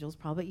Amarillo Angels,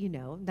 probably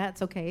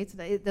That's okay,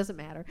 it doesn't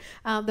matter.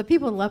 The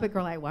people in Lubbock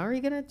are like, why are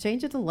you going to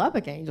change it to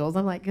Lubbock Angels?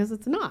 I'm like, because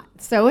it's not.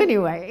 So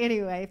anyway,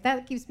 if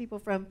that keeps people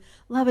from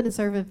loving and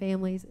serving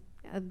families,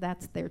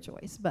 that's their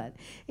choice. But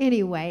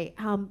anyway,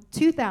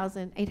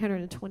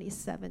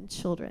 2,827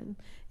 children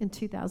in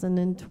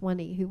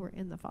 2020 who were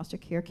in the foster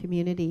care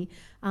community.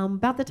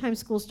 About the time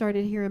school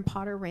started here in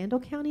Potter,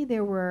 Randall County,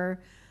 there were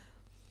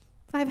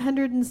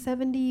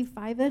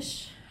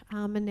 575-ish.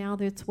 And now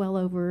it's well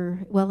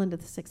into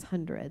the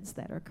 600s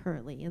that are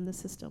currently in the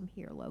system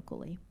here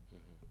locally.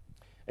 Mm-hmm.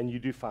 And you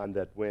do find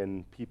that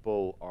when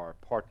people are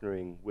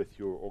partnering with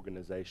your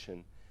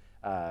organization,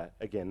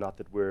 again, not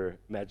that we're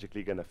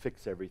magically going to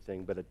fix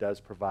everything, but it does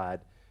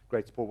provide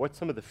great support. What's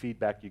some of the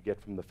feedback you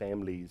get from the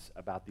families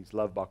about these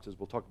love boxes?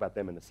 We'll talk about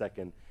them in a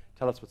second.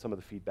 Tell us what some of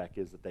the feedback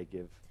is that they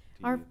give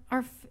to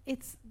you.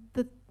 It's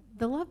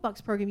the Love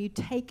Box program. You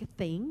take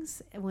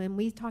things, and when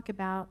we talk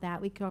about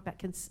that, we talk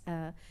about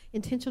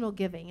intentional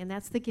giving, and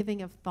that's the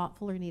giving of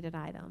thoughtful or needed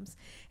items.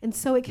 And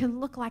so it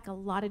can look like a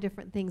lot of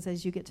different things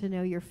as you get to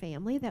know your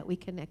family that we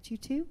connect you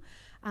to,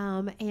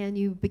 and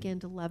you begin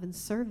to love and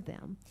serve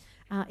them.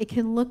 It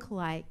can look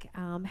like,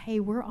 hey,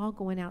 we're all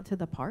going out to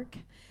the park,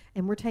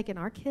 and we're taking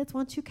our kids.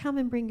 Why don't you come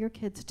and bring your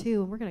kids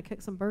too? And we're going to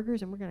cook some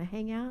burgers, and we're going to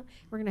hang out.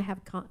 We're going to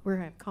have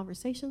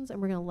conversations, and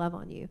we're going to love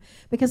on you.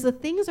 Because the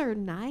things are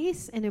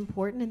nice and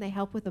important, and they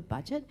help with the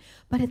budget,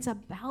 but it's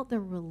about the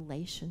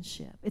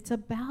relationship. It's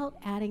about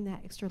adding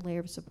that extra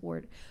layer of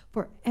support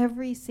for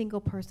every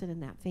single person in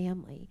that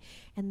family.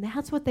 And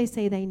that's what they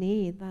say they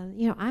need.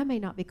 I may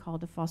not be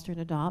called to foster and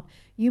adopt.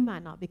 You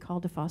might not be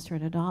called to foster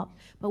and adopt,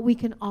 but we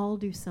can all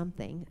do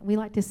something. We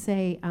like to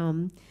say,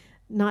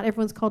 not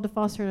everyone's called to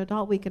foster and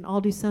adopt. We can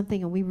all do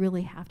something, and we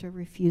really have to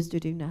refuse to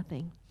do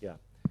nothing. Yeah,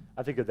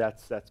 I think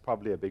that's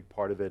probably a big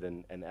part of it.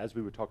 And as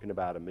we were talking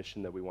about a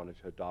mission that we wanted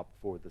to adopt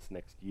for this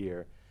next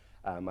year,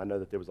 I know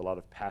that there was a lot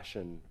of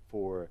passion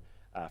for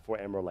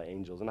Amarillo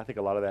Angels, and I think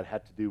a lot of that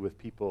had to do with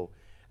people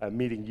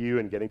meeting you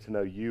and getting to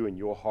know you and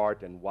your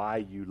heart and why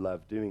you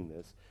love doing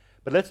this.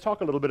 But let's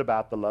talk a little bit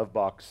about the Love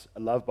Box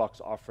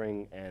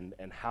offering and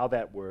how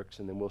that works,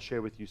 and then we'll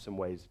share with you some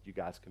ways that you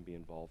guys can be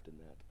involved in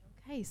that.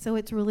 Okay, so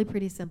it's really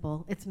pretty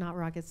simple. It's not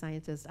rocket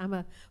scientist. I'm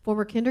a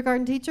former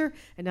kindergarten teacher,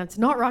 and it's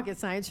not rocket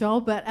science,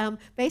 y'all, but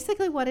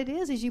basically what it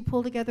is you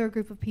pull together a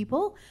group of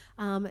people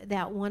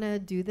that want to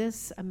do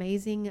this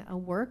amazing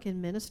work in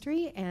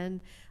ministry,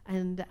 and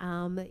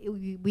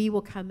we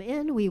will come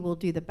in, we will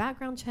do the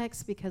background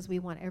checks because we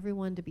want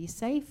everyone to be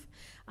safe.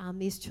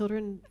 These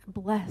children,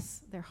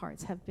 bless their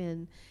hearts, have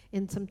been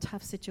in some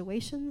tough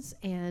situations,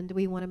 and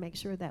we want to make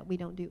sure that we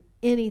don't do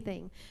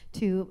anything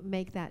to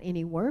make that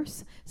any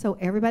worse. So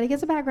everybody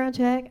gets a background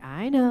check.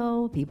 I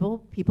know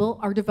people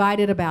are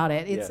divided about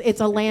it.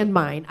 It's a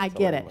landmine. I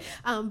get it.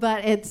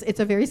 But it's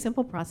a very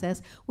simple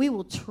process. We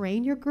will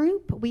train your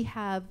group. We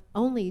have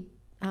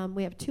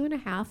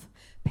 2.5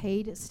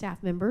 paid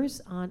staff members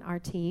on our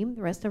team.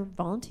 The rest are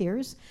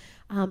volunteers,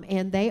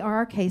 and they are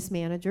our case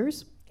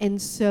managers. And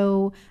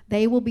so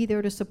they will be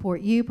there to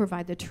support you,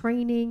 provide the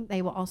training.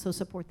 They will also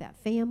support that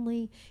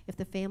family. If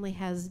the family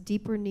has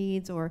deeper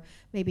needs or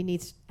maybe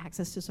needs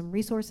access to some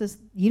resources,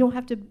 you don't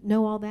have to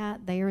know all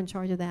that. They are in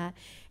charge of that.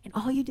 And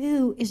all you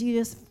do is you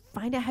just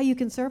find out how you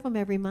can serve them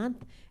every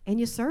month, and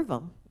you serve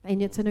them.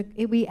 And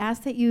we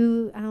ask that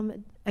you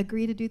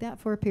agree to do that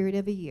for a period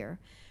of a year.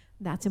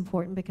 That's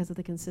important because of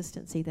the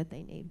consistency that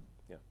they need.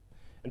 Yeah.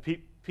 And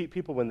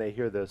people, when they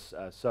hear this,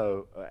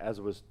 as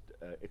it was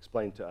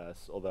explained to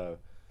us, although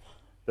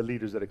the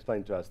leaders that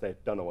explained to us, they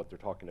don't know what they're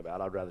talking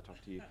about. I'd rather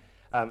talk to you.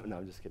 No,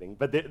 I'm just kidding.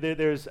 But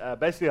there's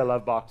basically a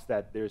love box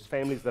that there's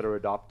families that are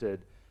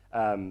adopted.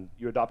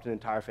 You adopt an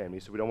entire family,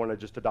 so we don't want to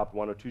just adopt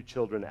 1 or 2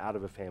 children out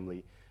of a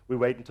family. We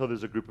wait until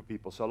there's a group of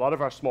people. So a lot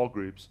of our small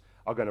groups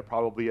are going to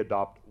probably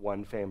adopt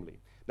 1 family.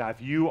 Now, if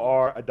you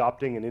are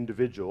adopting an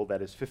individual,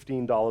 that is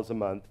 $15 a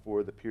month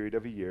for the period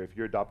of a year. If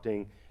you're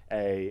adopting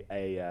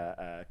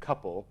a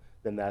couple,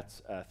 then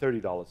that's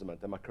 $30 a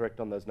month. Am I correct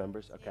on those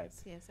numbers? Okay.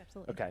 Yes,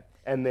 absolutely. Okay.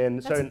 And then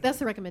That's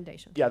the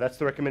recommendation. yeah, that's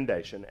the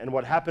recommendation. And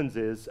what happens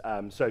is,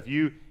 so if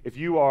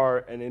you are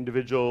an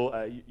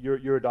individual,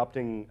 you're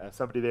adopting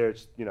somebody there,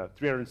 it's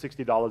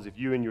 $360. If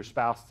you and your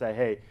spouse say,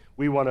 hey,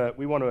 we want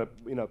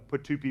to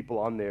put 2 people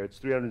on there, it's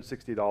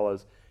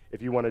 $360.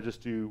 If you want to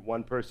just do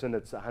 1 person,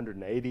 it's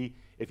 $180.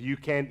 If you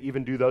can't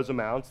even do those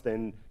amounts,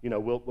 then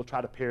we'll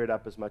try to pair it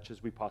up as much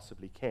as we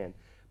possibly can.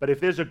 But if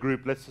there's a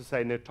group, let's just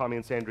say Tommy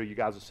and Sandra, you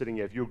guys are sitting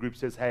here. If your group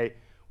says, hey,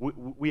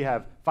 we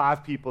have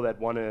 5 people that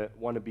want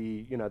to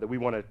be, that we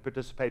want to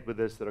participate with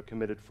this, that are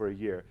committed for a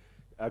year,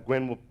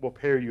 Gwen will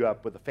pair you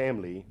up with a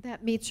family.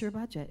 That meets your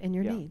budget and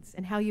your needs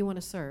and how you want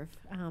to serve.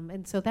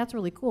 And so that's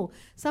really cool.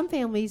 Some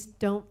families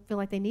don't feel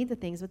like they need the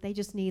things, but they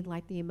just need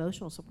like the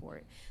emotional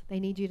support. They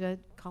need you to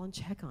call and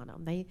check on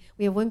them.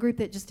 We have one group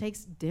that just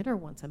takes dinner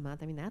once a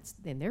month. I mean,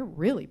 and they're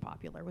really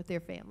popular with their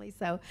families.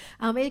 So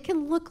it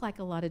can look like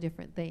a lot of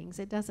different things.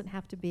 It doesn't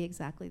have to be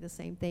exactly the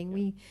same thing.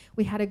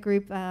 We had a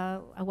group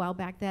a while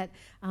back that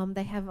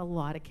they have a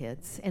lot of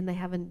kids, and they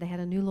had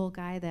a new little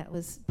guy that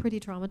was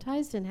pretty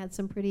traumatized and had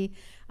some pretty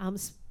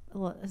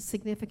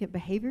significant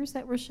behaviors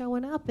that were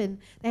showing up, and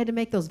they had to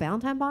make those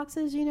Valentine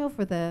boxes,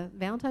 for the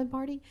Valentine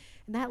party.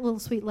 And that little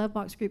Sweet Love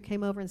Box group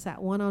came over and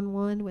sat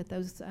one-on-one with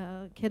those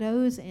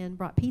kiddos and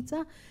brought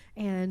pizza,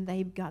 and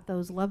they got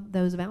those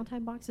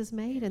Valentine boxes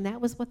made, and that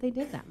was what they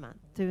did that month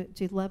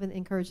to love and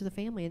encourage the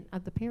family.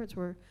 And the parents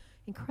were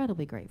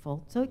incredibly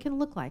grateful. So it can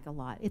look like a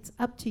lot. It's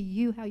up to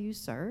you how you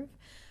serve,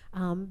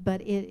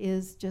 but it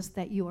is just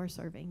that you are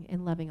serving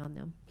and loving on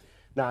them.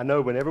 Now, I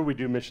know whenever we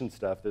do mission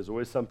stuff, there's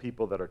always some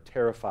people that are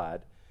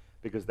terrified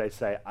because they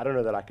say, I don't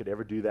know that I could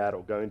ever do that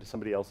or go into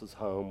somebody else's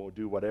home or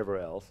do whatever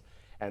else.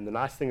 And the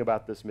nice thing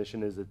about this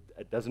mission is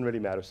it doesn't really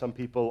matter. Some of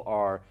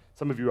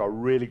you are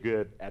really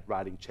good at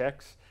writing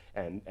checks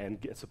and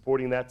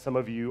supporting that. Some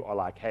of you are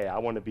like, hey, I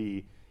want to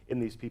be in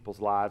these people's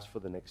lives for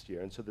the next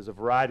year. And so there's a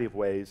variety of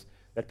ways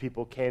that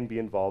people can be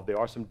involved. There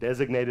are some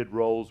designated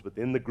roles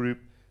within the group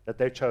that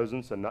they've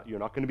chosen, so you're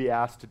not going to be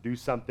asked to do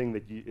something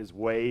that is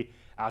way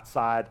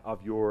outside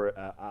of your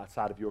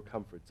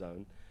comfort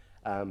zone.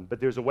 But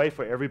there's a way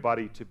for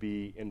everybody to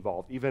be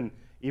involved, even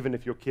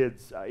if your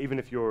kids, even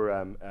if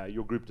your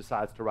group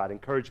decides to write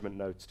encouragement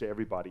notes to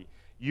everybody.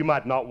 You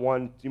might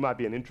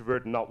be an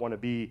introvert and not want to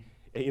be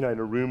in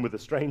a room with a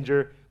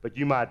stranger, but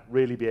you might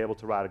really be able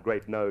to write a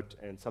great note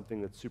and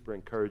something that's super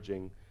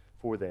encouraging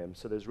for them.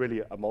 So there's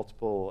really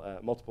multiple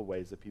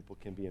ways that people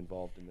can be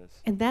involved in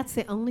this. And that's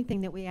the only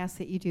thing that we ask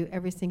that you do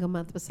every single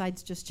month,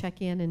 besides just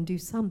check in and do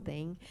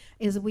something,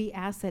 is we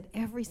ask that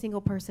every single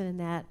person in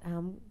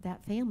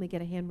that family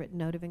get a handwritten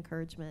note of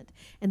encouragement.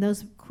 And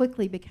those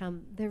quickly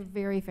become their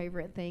very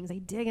favorite things. They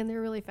dig in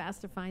there really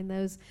fast to find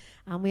those.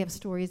 We have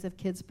stories of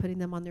kids putting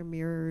them on their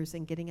mirrors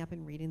and getting up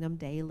and reading them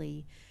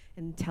daily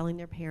and telling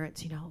their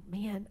parents,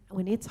 man,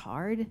 when it's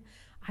hard,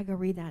 I go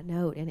read that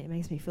note and it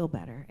makes me feel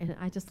better. And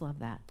I just love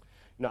that.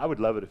 I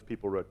would love it if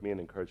people wrote me an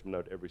encouragement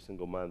note every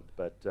single month,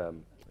 but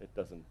it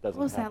doesn't What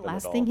was happen that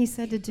last at thing all. he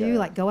said to do? Yeah.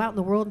 Like go out in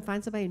the world and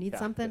find somebody who needs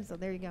something? So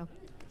there you go.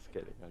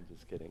 I'm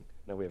just kidding.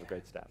 No, we have a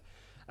great staff.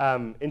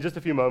 In just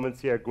a few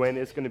moments here, Gwen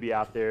is going to be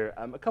out there.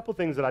 A couple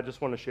things that I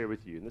just want to share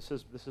with you, and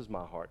this is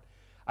my heart.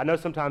 I know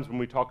sometimes when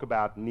we talk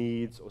about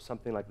needs or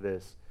something like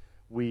this,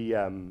 we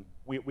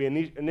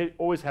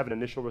always have an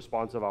initial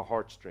response of our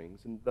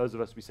heartstrings, and those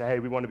of us, we say, hey,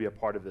 we want to be a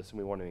part of this and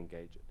we want to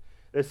engage it.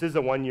 This is a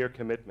 1-year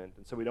commitment,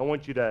 and so we don't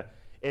want you to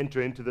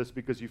enter into this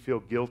because you feel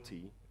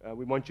guilty.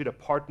 We want you to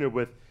partner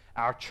with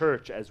our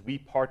church as we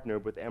partner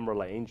with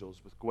Amarillo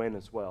Angels, with Gwen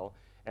as well,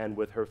 and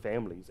with her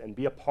families, and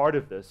be a part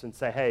of this and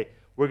say, hey,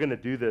 we're going to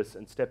do this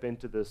and step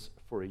into this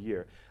for a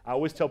year. I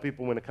always tell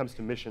people when it comes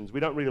to missions, we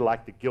don't really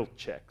like the guilt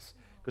checks,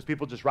 because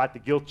people just write the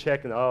guilt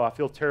check and, I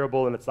feel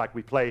terrible, and it's like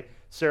we play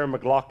Sarah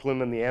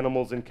McLachlan and the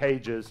Animals in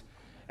Cages,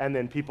 and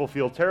then people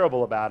feel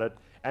terrible about it,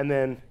 and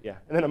then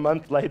a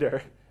month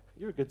later,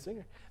 you're a good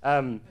singer.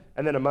 And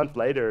then a month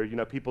later,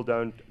 people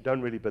don't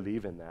really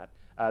believe in that.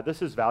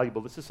 This is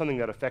valuable. This is something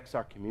that affects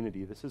our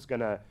community. This is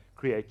going to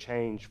create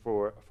change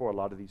for a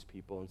lot of these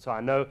people. And so I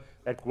know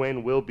that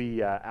Gwen will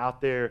be out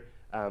there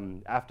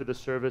after the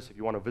service. If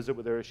you want to visit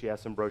with her, she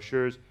has some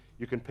brochures.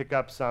 You can pick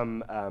up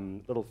some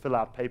little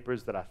fill-out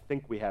papers that I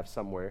think we have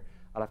somewhere.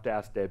 I'll have to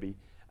ask Debbie.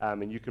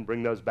 And you can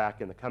bring those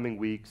back in the coming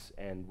weeks,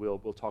 and we'll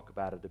talk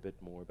about it a bit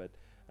more. But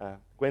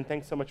Gwen,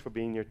 thanks so much for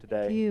being here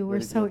today. Thank you. We're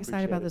Really so do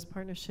excited about appreciate this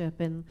partnership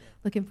and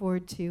looking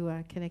forward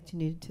to connecting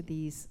you to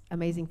these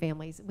amazing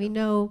families. We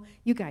know,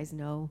 you guys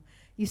know,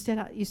 you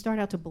start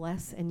out to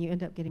bless and you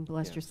end up getting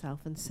blessed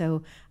yourself. And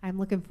so I'm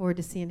looking forward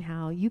to seeing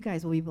how you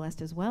guys will be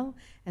blessed as well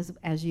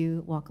as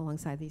you walk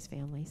alongside these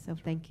families. So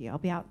thank you. I'll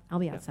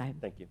be outside.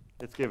 Thank you.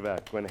 Let's give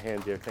Gwen a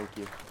hand here. Thank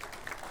you.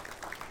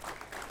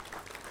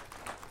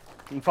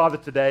 And Father,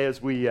 today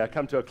as we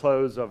come to a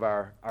close of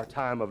our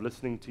time of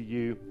listening to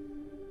you,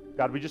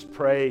 God, we just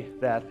pray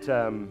that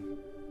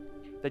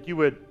that you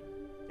would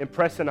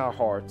impress in our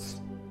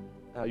hearts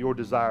your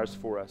desires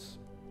for us,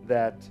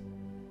 that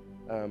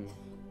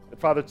But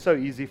Father, it's so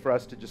easy for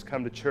us to just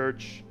come to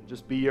church,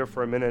 just be here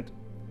for a minute,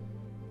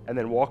 and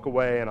then walk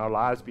away and our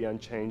lives be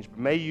unchanged. But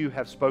may you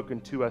have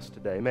spoken to us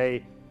today.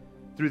 May,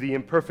 through the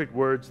imperfect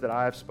words that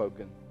I have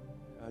spoken,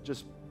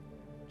 just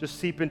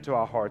seep into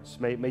our hearts.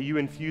 May you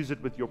infuse it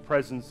with your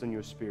presence and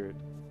your spirit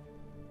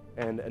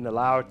and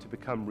allow it to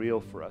become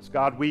real for us.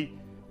 God, we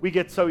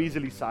get so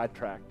easily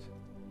sidetracked.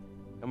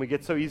 And we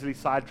get so easily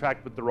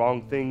sidetracked with the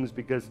wrong things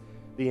because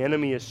the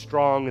enemy is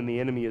strong and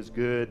the enemy is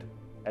good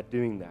at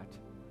doing that.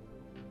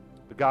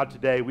 But God,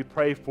 today we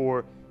pray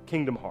for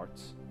kingdom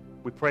hearts.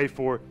 We pray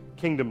for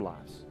kingdom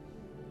lives.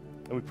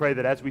 And we pray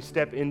that as we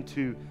step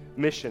into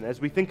mission, as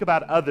we think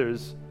about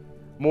others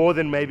more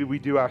than maybe we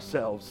do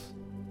ourselves,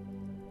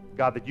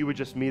 God, that you would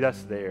just meet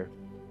us there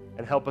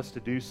and help us to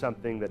do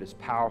something that is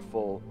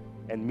powerful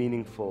and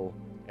meaningful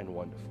and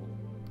wonderful.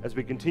 As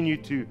we continue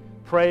to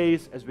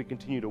praise, as we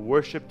continue to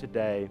worship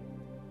today,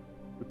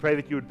 we pray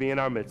that you would be in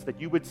our midst, that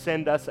you would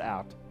send us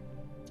out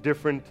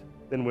different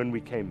than when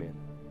we came in.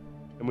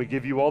 And we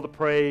give you all the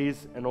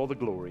praise and all the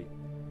glory.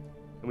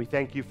 And we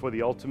thank you for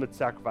the ultimate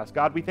sacrifice.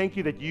 God, we thank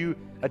you that you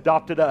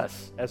adopted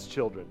us as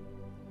children,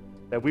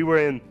 that we were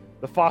in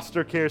the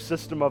foster care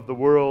system of the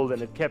world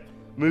and it kept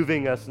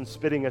moving us and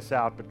spitting us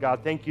out. But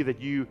God, thank you that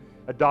you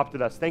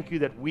adopted us. Thank you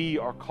that we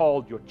are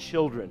called your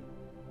children,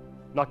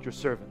 not your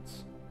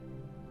servants.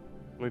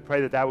 And we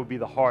pray that that would be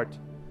the heart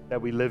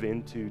that we live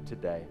into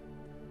today.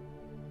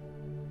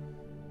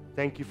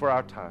 Thank you for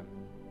our time.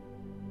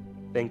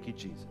 Thank you,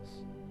 Jesus.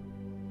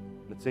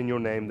 And it's in your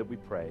name that we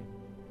pray.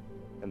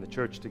 And the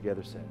church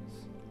together says,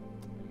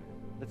 amen.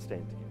 Let's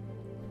stand together.